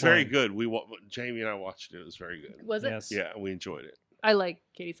it was wrestling. very good. Jamie and I watched it. It was very good. Was it? Yes. Yeah, we enjoyed it. I like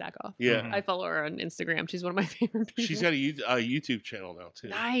Katie Sackhoff. Yeah. I follow her on Instagram. She's one of my favorite people. She's got a YouTube channel now, too.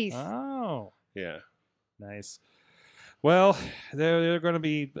 Nice. Oh. Yeah. Nice. Well, they're going to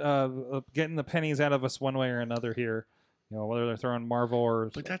be getting the pennies out of us one way or another here. Whether they're throwing Marvel or...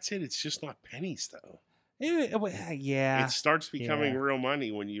 But that's it. It's just not pennies, though. Yeah. It starts becoming real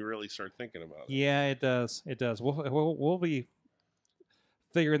money when you really start thinking about it. Yeah, it does. It does. We'll be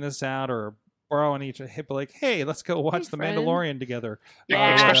figuring this out or borrowing each hip like, hey, let's go watch The Mandalorian together.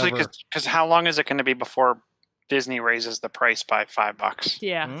 Yeah, especially because how long is it going to be before Disney raises the price by $5?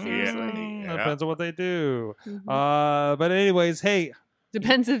 Yeah, seriously. Depends on what they do. But anyways, hey.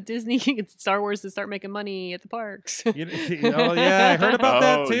 Depends if Disney gets Star Wars to start making money at the parks. Yeah, I heard about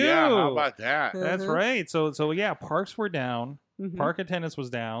that too. Yeah, how about that? That's right. So yeah, parks were down. Park attendance was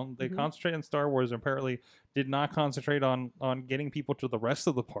down. They concentrated on Star Wars and apparently did not concentrate on getting people to the rest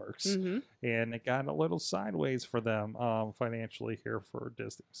of the parks. And it got a little sideways for them financially here for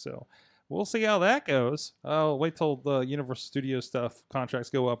Disney. So we'll see how that goes. I'll wait till the Universal Studios stuff contracts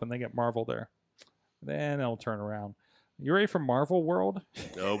go up and they get Marvel there. Then it'll turn around. You ready for Marvel World?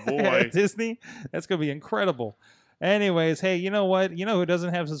 Oh, boy. Disney? That's going to be incredible. Anyways, hey, you know what? You know who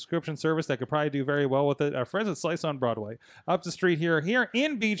doesn't have a subscription service that could probably do very well with it? Our friends at Slice on Broadway. Up the street here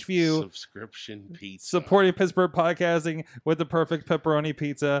in Beachview. Subscription pizza. Supporting Pittsburgh podcasting with the perfect pepperoni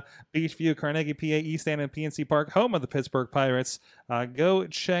pizza. Beachview, Carnegie, PA, East End, and PNC Park, home of the Pittsburgh Pirates. Go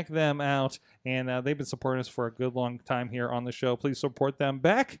check them out. And they've been supporting us for a good long time here on the show. Please support them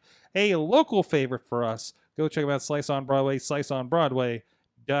back. A local favorite for us. Go check them out, Slice on Broadway,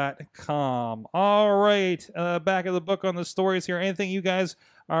 sliceonbroadway.com. All right, back of the book on the stories here. Anything you guys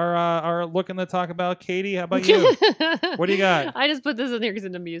are looking to talk about? Katie, how about you? What do you got? I just put this in here because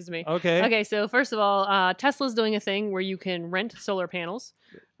it amused me. Okay, so first of all, Tesla's doing a thing where you can rent solar panels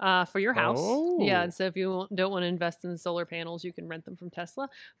for your house. Yeah, and so if you don't want to invest in solar panels, you can rent them from Tesla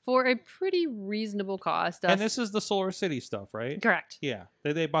for a pretty reasonable cost. And this is the Solar City stuff, right? Correct. Yeah,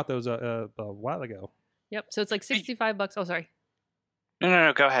 they bought those a while ago. Yep, so it's like $65. Oh, sorry.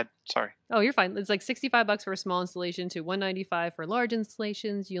 No, go ahead. Sorry. Oh, you're fine. It's like $65 for a small installation to $195 for large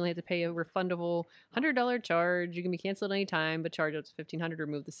installations. You only have to pay a refundable $100 charge. You can be canceled anytime, but charge up to $1,500 to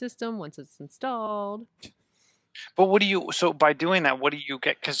remove the system once it's installed. But so by doing that, what do you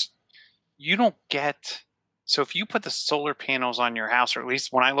get? Because you don't get, so if you put the solar panels on your house, or at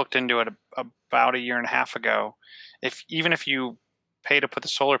least when I looked into it about a year and a half ago, even if you pay to put the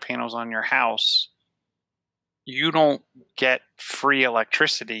solar panels on your house, you don't get free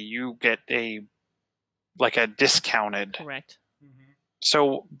electricity. You get a discounted. Correct.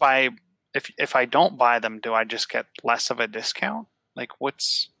 So if I don't buy them, do I just get less of a discount? Like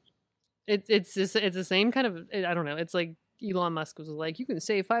what's? It's the same kind of, I don't know. It's like Elon Musk was like, you can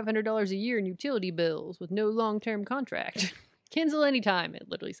save $500 a year in utility bills with no long-term contract. Cancel anytime. It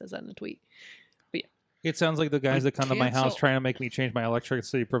literally says that in the tweet. But yeah. It sounds like the guys that come to my house trying to make me change my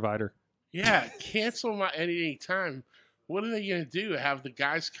electricity provider. Yeah, cancel my at any time. What are they going to do? Have the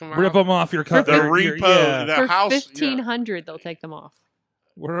guys come out? Rip them off your car. The repo, the for house. $1,500, they'll take them off.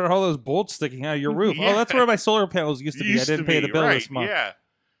 Where are all those bolts sticking out of your roof? Oh, that's where my solar panels used to be. I didn't pay the bill this month. Yeah.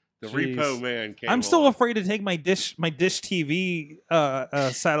 The repo man came I'm still afraid to take my dish TV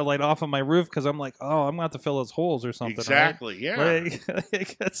satellite off of my roof because I'm like, oh, I'm going to have to fill those holes or something. Exactly, right? Yeah.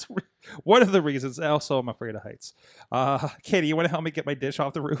 That's one of the reasons. Also, I'm afraid of heights. Katie, you want to help me get my dish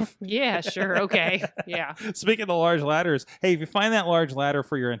off the roof? Yeah, sure. Okay. Yeah. Speaking of large ladders, hey, if you find that large ladder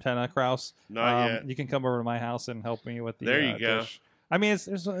for your antenna, Krause, Not yet. You can come over to my house and help me with the There you go. dish. I mean,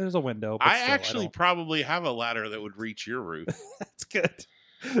 there's a window. But I still, actually probably have a ladder that would reach your roof. That's good.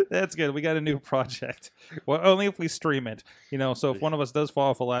 That's good. We got a new project. Well, only if we stream it, So if one of us does fall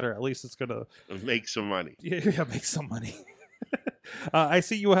off a ladder, at least it's gonna make some money. Yeah, make some money. I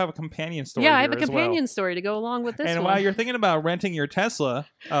see you have a companion story. Yeah, I have a companion story to go along with this. And while you're thinking about renting your Tesla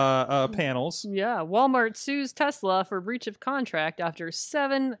panels, Walmart sues Tesla for breach of contract after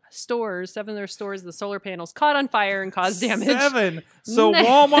 7 of their stores, the solar panels caught on fire and caused damage. 7. So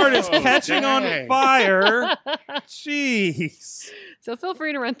Walmart is catching on fire. Jeez. So feel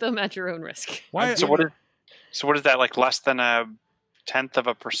free to rent them at your own risk. Why? So what is that, like less than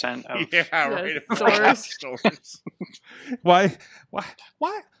 1/10% of? Yeah, right. Stores. Why? Well,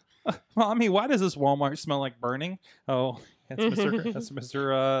 I mean, why does this Walmart smell like burning? Oh, that's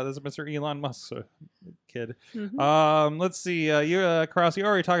Mr. Elon Musk's kid. Let's see. Krause, you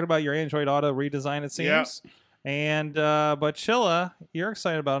already talked about your Android Auto redesign, it seems. Yeah. And but Chilla, you're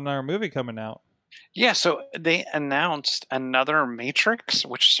excited about another movie coming out. Yeah, so they announced another Matrix,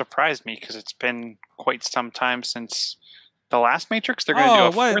 which surprised me because it's been quite some time since the last Matrix. They're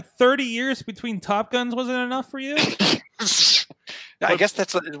going to do 30 years between Top Guns wasn't enough for you? I guess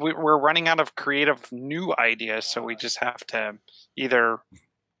we're running out of creative new ideas, so we just have to either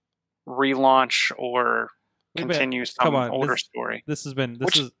relaunch or continue some older story. This has been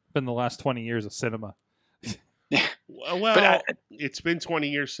the last 20 years of cinema. Well, it's been 20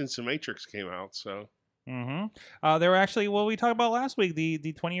 years since The Matrix came out, so. Mm-hmm. They were actually, we talked about last week, the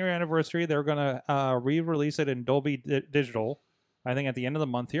 20-year anniversary. They're going to re-release it in Dolby Digital, I think, at the end of the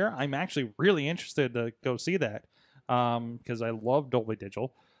month here. I'm actually really interested to go see that because I love Dolby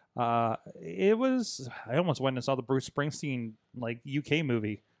Digital. I almost went and saw the Bruce Springsteen UK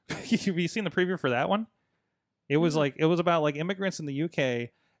movie. Have you seen the preview for that one? It was about immigrants in the UK.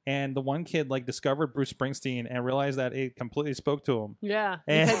 And the one kid discovered Bruce Springsteen and realized that it completely spoke to him. Yeah,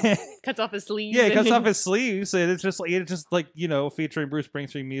 and cuts off his sleeves. Yeah, he cuts off his sleeves, and it's just featuring Bruce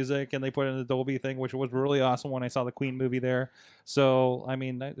Springsteen music, and they put it in the Dolby thing, which was really awesome when I saw the Queen movie there. So I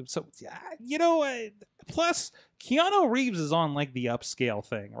mean, plus Keanu Reeves is on the upscale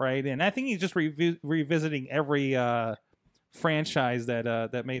thing, right? And I think he's just revisiting every franchise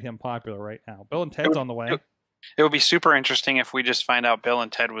that made him popular right now. Bill and Ted's on the way. It would be super interesting if we just find out Bill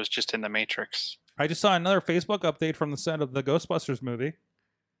and Ted was just in The Matrix. I just saw another Facebook update from the set of the Ghostbusters movie.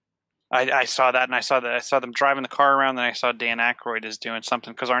 I saw that, and I saw them driving the car around, and I saw Dan Aykroyd is doing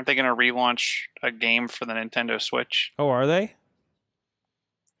something, because aren't they going to relaunch a game for the Nintendo Switch? Oh, are they?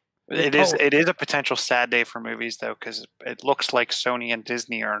 It is a potential sad day for movies, though, because it looks like Sony and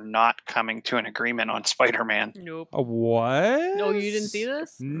Disney are not coming to an agreement on Spider-Man. Nope. What? No, you didn't see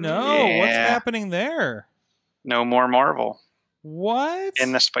this? No. Yeah. What's happening there? No more Marvel. What?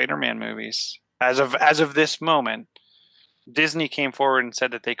 In the Spider-Man movies. As of this moment, Disney came forward and said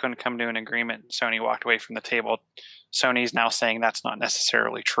that they couldn't come to an agreement. Sony walked away from the table. Sony's now saying that's not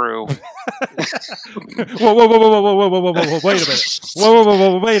necessarily true. Whoa, wait a minute.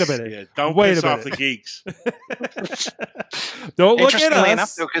 Whoa, wait a minute. Yeah, don't piss off the geeks. Don't look at us. Interestingly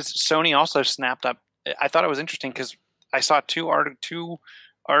enough, though, because Sony also snapped up. I thought it was interesting because I saw two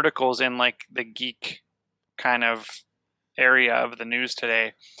articles in the geek kind of area of the news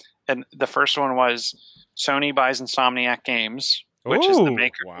today, and the first one was Sony buys Insomniac Games, which is the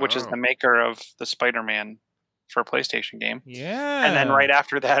maker of the Spider-Man for a PlayStation game. Yeah, and then right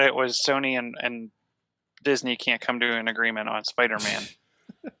after that, it was Sony and Disney can't come to an agreement on Spider-Man.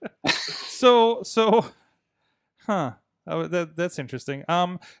 So, oh, that's interesting.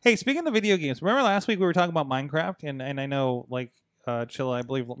 Hey, speaking of video games, remember last week we were talking about Minecraft, and I know Chilla, I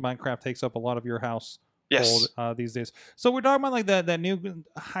believe Minecraft takes up a lot of your house. Yes. These days. So we're talking about that new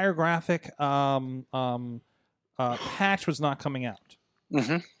higher graphic patch was not coming out.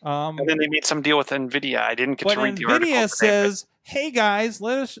 Mm-hmm. And then they made some deal with NVIDIA. I didn't get to read the article. NVIDIA says, "Hey guys,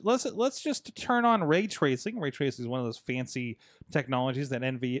 let's just turn on ray tracing. Ray tracing is one of those fancy technologies that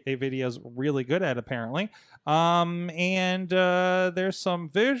NVIDIA is really good at, apparently. And there's some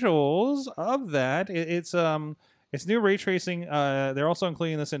visuals of that. It's new ray tracing. They're also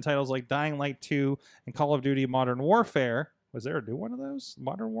including this in titles like Dying Light 2 and Call of Duty Modern Warfare. Was there a new one of those?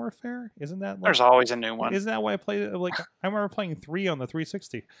 Modern Warfare? Isn't that there's always a new one. Isn't that why I played it? I remember playing 3 on the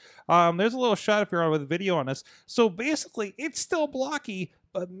 360. There's a little shot if you're on with video on this. So basically, it's still blocky,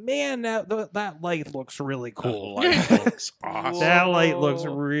 but man, that light looks really cool. The light looks awesome. That light looks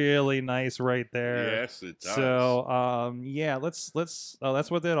really nice right there. Yes, it does. So yeah, let's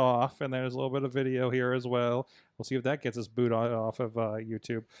with it off, and there's a little bit of video here as well. We'll see if that gets us booted off of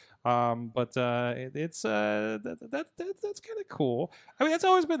YouTube. But it's that's kind of cool. I mean, that's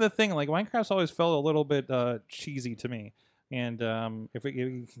always been the thing. Minecraft's always felt a little bit cheesy to me, and if you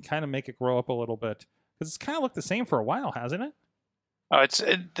can kind of make it grow up a little bit, because it's kind of looked the same for a while, hasn't it? Oh,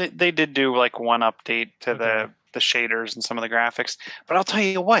 they did do one update to the shaders and some of the graphics, but I'll tell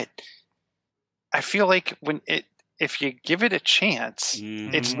you what, I feel like if you give it a chance,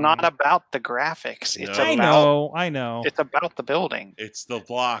 it's not about the graphics. It's I know. It's about the building. It's the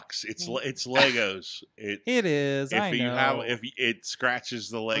blocks. It's Legos. It is. If it scratches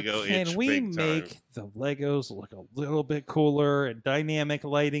the Lego, can we make the Legos look a little bit cooler and dynamic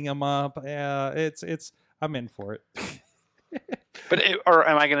lighting them up? I'm in for it. But or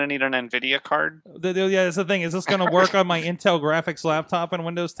am I going to need an NVIDIA card? Yeah, that's the thing. Is this going to work on my Intel graphics laptop in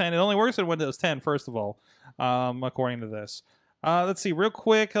Windows 10? It only works in Windows 10, first of all, according to this. Let's see, real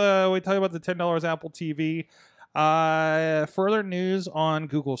quick. We talked about the $10 Apple TV. Further news on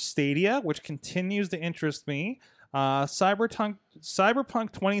Google Stadia, which continues to interest me. Cyberpunk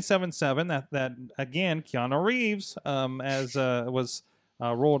 2077. That again, Keanu Reeves, as was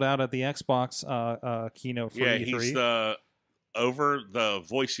rolled out at the Xbox keynote for E3. He's the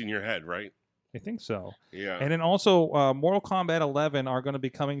voice in your head, right? I think so. Yeah. And then also, Mortal Kombat 11 are going to be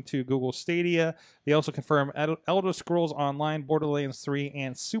coming to Google Stadia. They also confirm Elder Scrolls Online, Borderlands 3,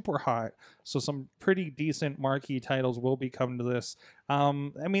 and Super Hot. So some pretty decent marquee titles will be coming to this. I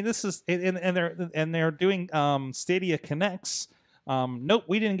mean, this is and they're doing Stadia Connects. Nope,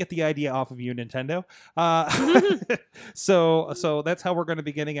 we didn't get the idea off of you, Nintendo. So that's how we're going to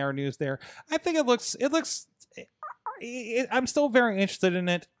be getting our news there. I think it looks. I'm still very interested in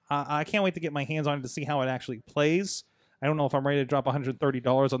it. I can't wait to get my hands on it to see how it actually plays. I don't know if I'm ready to drop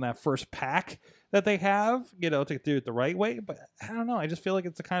 $130 on that first pack that they have, to do it the right way. But I don't know. I just feel like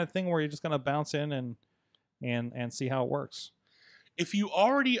it's the kind of thing where you're just going to bounce in and see how it works. If you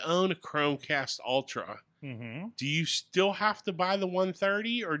already own a Chromecast Ultra, do you still have to buy the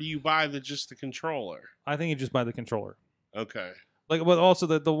 130, or do you buy just the controller? I think you just buy the controller. Okay. But also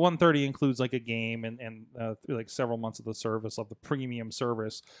the 130 includes like a game and like several months of the service of the premium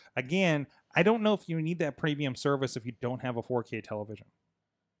service. Again, I don't know if you need that premium service if you don't have a 4K television.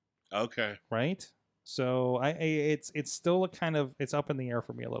 Okay. Right? So it's still it's up in the air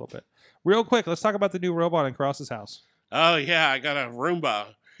for me a little bit. Real quick, let's talk about the new robot in Krause's house. Oh yeah, I got a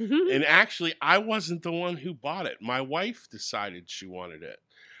Roomba. And actually, I wasn't the one who bought it. My wife decided she wanted it.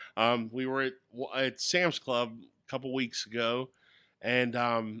 We were at Sam's Club a couple weeks ago. And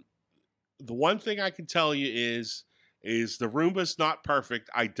the one thing I can tell you is the Roomba's not perfect.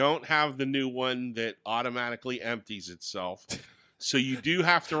 I don't have the new one that automatically empties itself. So you do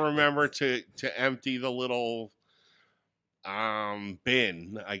have to remember to empty the little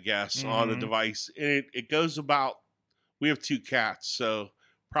bin, I guess, on the device. And it goes about, we have 2 cats, so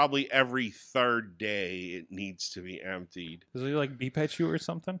probably every 3rd day it needs to be emptied. Does it like beep at you or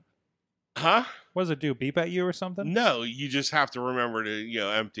something? Huh? What does it do? Beep at you or something? No, you just have to remember to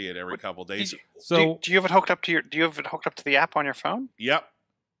empty it every couple days. So do you have it hooked up to the app on your phone? Yep.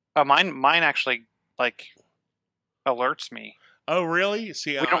 Mine actually alerts me. Oh really?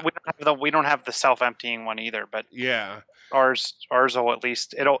 See, we don't have the self-emptying one either, but yeah, ours will at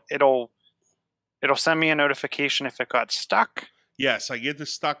least it'll send me a notification if it got stuck. Yes, I get the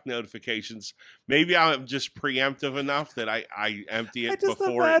stuck notifications. Maybe I'm just preemptive enough that I empty it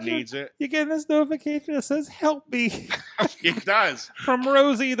before it needs it. You get this notification that says, "Help me." It does. From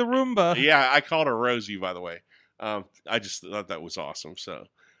Rosie the Roomba. Yeah, I called her Rosie, by the way. I just thought that was awesome. So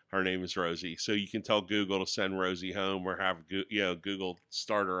her name is Rosie. So you can tell Google to send Rosie home or have Google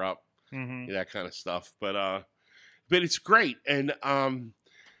start her up, that kind of stuff. But it's great. And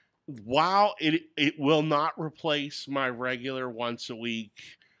while it will not replace my regular once a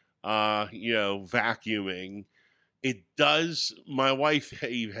week, vacuuming, it does. My wife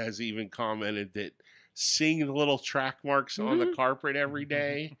has even commented that seeing the little track marks on the carpet every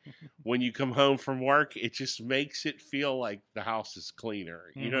day when you come home from work, it just makes it feel like the house is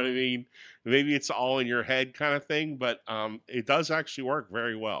cleaner. You know what I mean? Maybe it's all in your head kind of thing, but it does actually work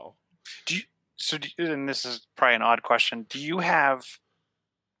very well. And this is probably an odd question. Do you have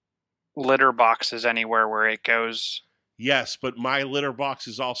litter boxes anywhere where it goes? Yes, but my litter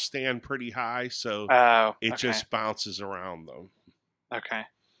boxes all stand pretty high, so it just bounces around them. Okay.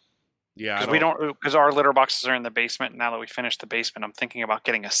 Yeah, because our litter boxes are in the basement. Now that we finished the basement, I'm thinking about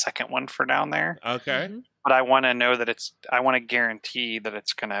getting a second one for down there. Okay. But I want to know that I want to guarantee that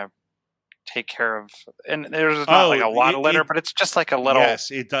it's going to take care of, and there's not like a lot of litter, but it's just like a little.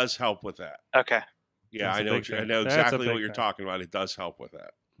 Yes, it does help with that. Okay. Yeah, I know exactly what you're talking about. It does help with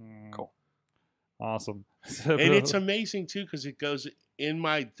that. Cool. Awesome. And it's amazing too because it goes in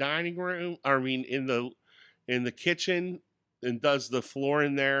my dining room. I mean, in the kitchen, and does the floor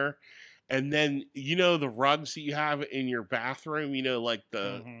in there, and then the rugs that you have in your bathroom. Like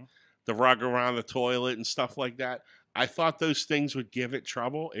the rug around the toilet and stuff like that. I thought those things would give it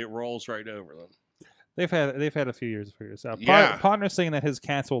trouble. It rolls right over them. They've had a few years to figure this out. Yeah. Partner's saying that his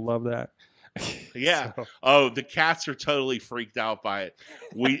cats will love that. Yeah. So. Oh, the cats are totally freaked out by it.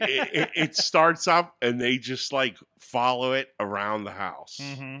 It starts up and they just like follow it around the house.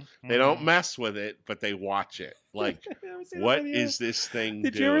 They don't mess with it, but they watch it. Like, what is this thing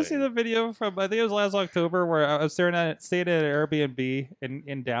Did doing? you ever see the video from, I think it was last October, where I was staying at an Airbnb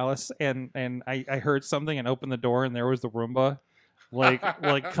in Dallas, and I heard something and opened the door, and there was the Roomba,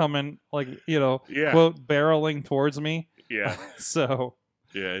 like coming, quote, barreling towards me. Yeah. So.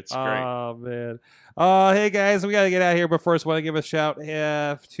 Yeah, it's great. Oh, man. Hey, guys, we got to get out of here. But first, I want to give a shout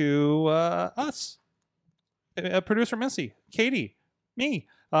to us. Producer Missy, Katie, me.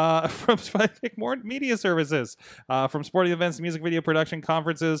 from Sidekick Media Services, from sporting events, music video production,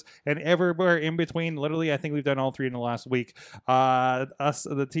 conferences, and everywhere in between. Literally, I think we've done all 3 in the last week.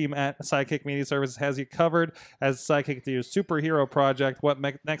 The team at Sidekick Media Services has you covered as Sidekick do your superhero project. What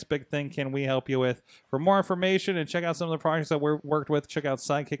next big thing can we help you with? For more information and check out some of the projects that we're worked with, check out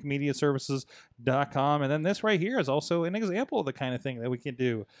sidekickmediaservices.com. And then this right here is also an example of the kind of thing that we can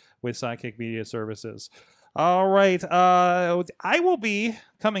do with Sidekick Media Services. All right. I will be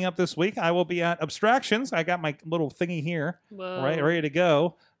coming up this week. I will be at Abstractions. I got my little thingy here, right, ready to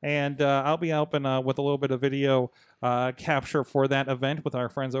go. And I'll be helping with a little bit of video capture for that event with our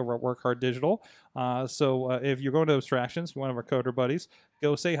friends over at Work Hard Digital. So if you're going to Abstractions, one of our coder buddies,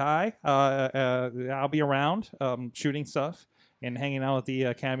 go say hi. I'll be around shooting stuff and hanging out at the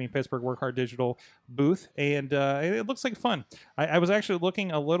Academy Pittsburgh Work Hard Digital booth. And it looks like fun. I was actually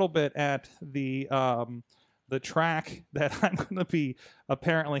looking a little bit at the track that I'm going to be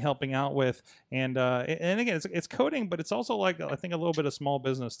apparently helping out with. And again, it's coding, but it's also like, I think, a little bit of small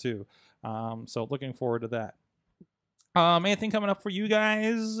business too. So looking forward to that. Anything coming up for you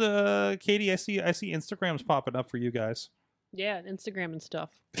guys? Katie, I see Instagram's popping up for you guys. Yeah, Instagram and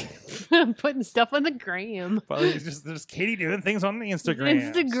stuff. I'm putting stuff on the gram. Well, it's just Katie doing things on the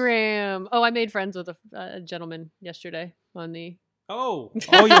Instagram. Instagram. Oh, I made friends with a gentleman yesterday on the... Oh,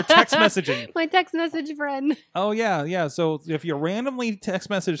 your text messaging. My text message friend. Oh, yeah. So if you randomly text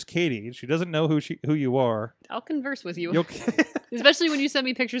message Katie, she doesn't know who you are. I'll converse with you. Especially when you send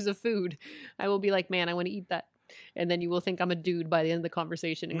me pictures of food. I will be like, man, I want to eat that. And then you will think I'm a dude by the end of the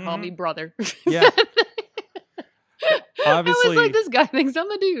conversation and call me brother. Yeah. Obviously, I was like, this guy thinks I'm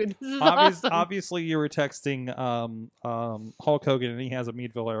a dude. This is awesome. Obviously, you were texting Hulk Hogan, and he has a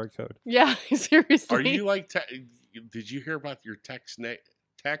Meadville area code. Yeah, seriously. Are you like? Did you hear about your text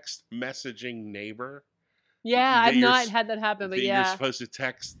messaging neighbor? Yeah, I've not had that happen, but yeah, you're supposed to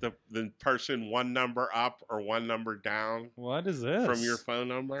text the person one number up or one number down. What is this? From your phone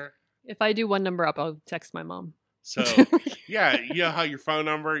number? If I do one number up, I'll text my mom. So, yeah, you know how your phone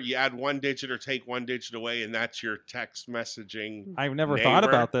number, you add 1 digit or take 1 digit away, and that's your text messaging. I've never thought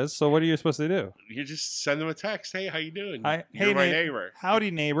about this. So what are you supposed to do? You just send them a text. Hey, how you doing? You're my neighbor. Howdy,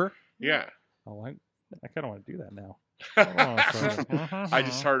 neighbor. Yeah. Oh, I kind of want to do that now. I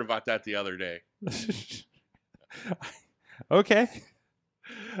just heard about that the other day. Okay.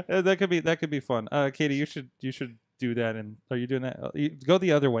 That could be fun. Katie, you should do that. And are you doing that? Go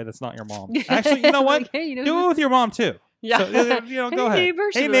the other way. That's not your mom. Actually, you know what? Hey, do it with your mom too. Yeah. So, go ahead. Neighbor.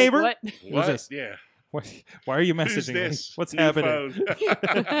 Hey, neighbor. Like, what? Who's this? Yeah. Why are you messaging me? What's happening?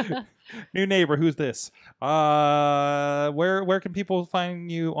 New neighbor. Who's this? Where can people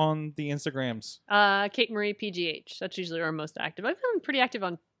find you on the Instagrams? Kate Marie PGH. That's usually where I'm most active. I've been pretty active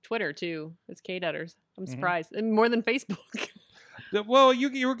on Twitter too. It's Kate Utters. I'm surprised, and more than Facebook. Well,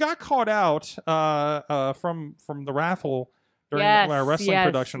 you got caught out from the raffle during our wrestling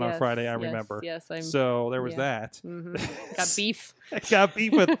production on Friday. I remember. Yes, so there was that. Mm-hmm. Got beef. Got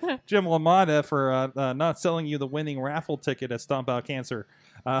beef with Jim LaMotta for not selling you the winning raffle ticket at Stomp Out Cancer.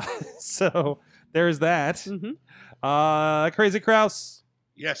 So there's that. Mm-hmm. Crazy Krause.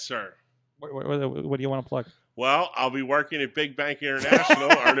 Yes, sir. What do you want to plug? Well, I'll be working at Big Bank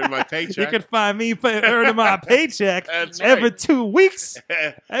International, earning my paycheck. You can find me earning my paycheck every 2 weeks.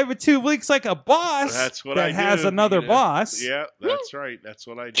 Every 2 weeks, like a boss. That's what I do. Has another boss. Yeah, that's right. That's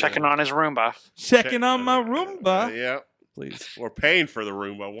what I do. Checking on his Roomba. Checking on my Roomba. Yeah. Please. Or paying for the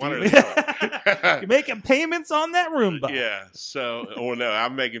Roomba. One or the other. You're making payments on that Roomba. Yeah. So, no,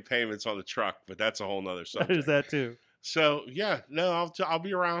 I'm making payments on the truck, but that's a whole nother subject. There's that too. So, yeah, no, I'll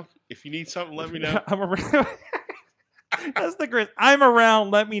be around. If you need something, let me know. I'm around. That's the great. I'm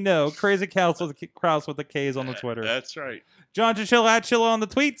around. Let me know. Crazy Krause with the K's on the Twitter. That's right. John Chilla at Chilla on the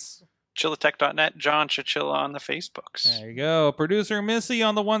tweets. Chillatech.net. John Chilla on the Facebooks. There you go. Producer Missy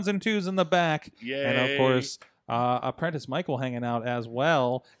on the 1s and 2s in the back. Yay. And of course, Apprentice Michael hanging out as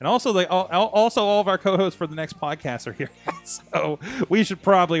well. And also all of our co-hosts for the next podcast are here. So we should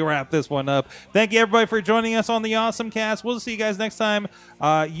probably wrap this one up. Thank you everybody for joining us on the AwesomeCast. We'll see you guys next time.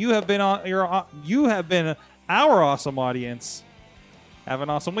 You have been our awesome audience. Have an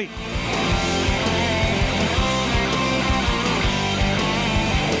awesome week.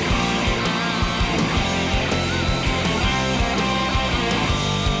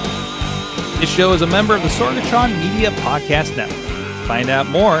 This show is a member of the Sorgatron Media Podcast Network. Find out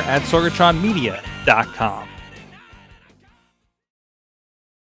more at sorgatronmedia.com.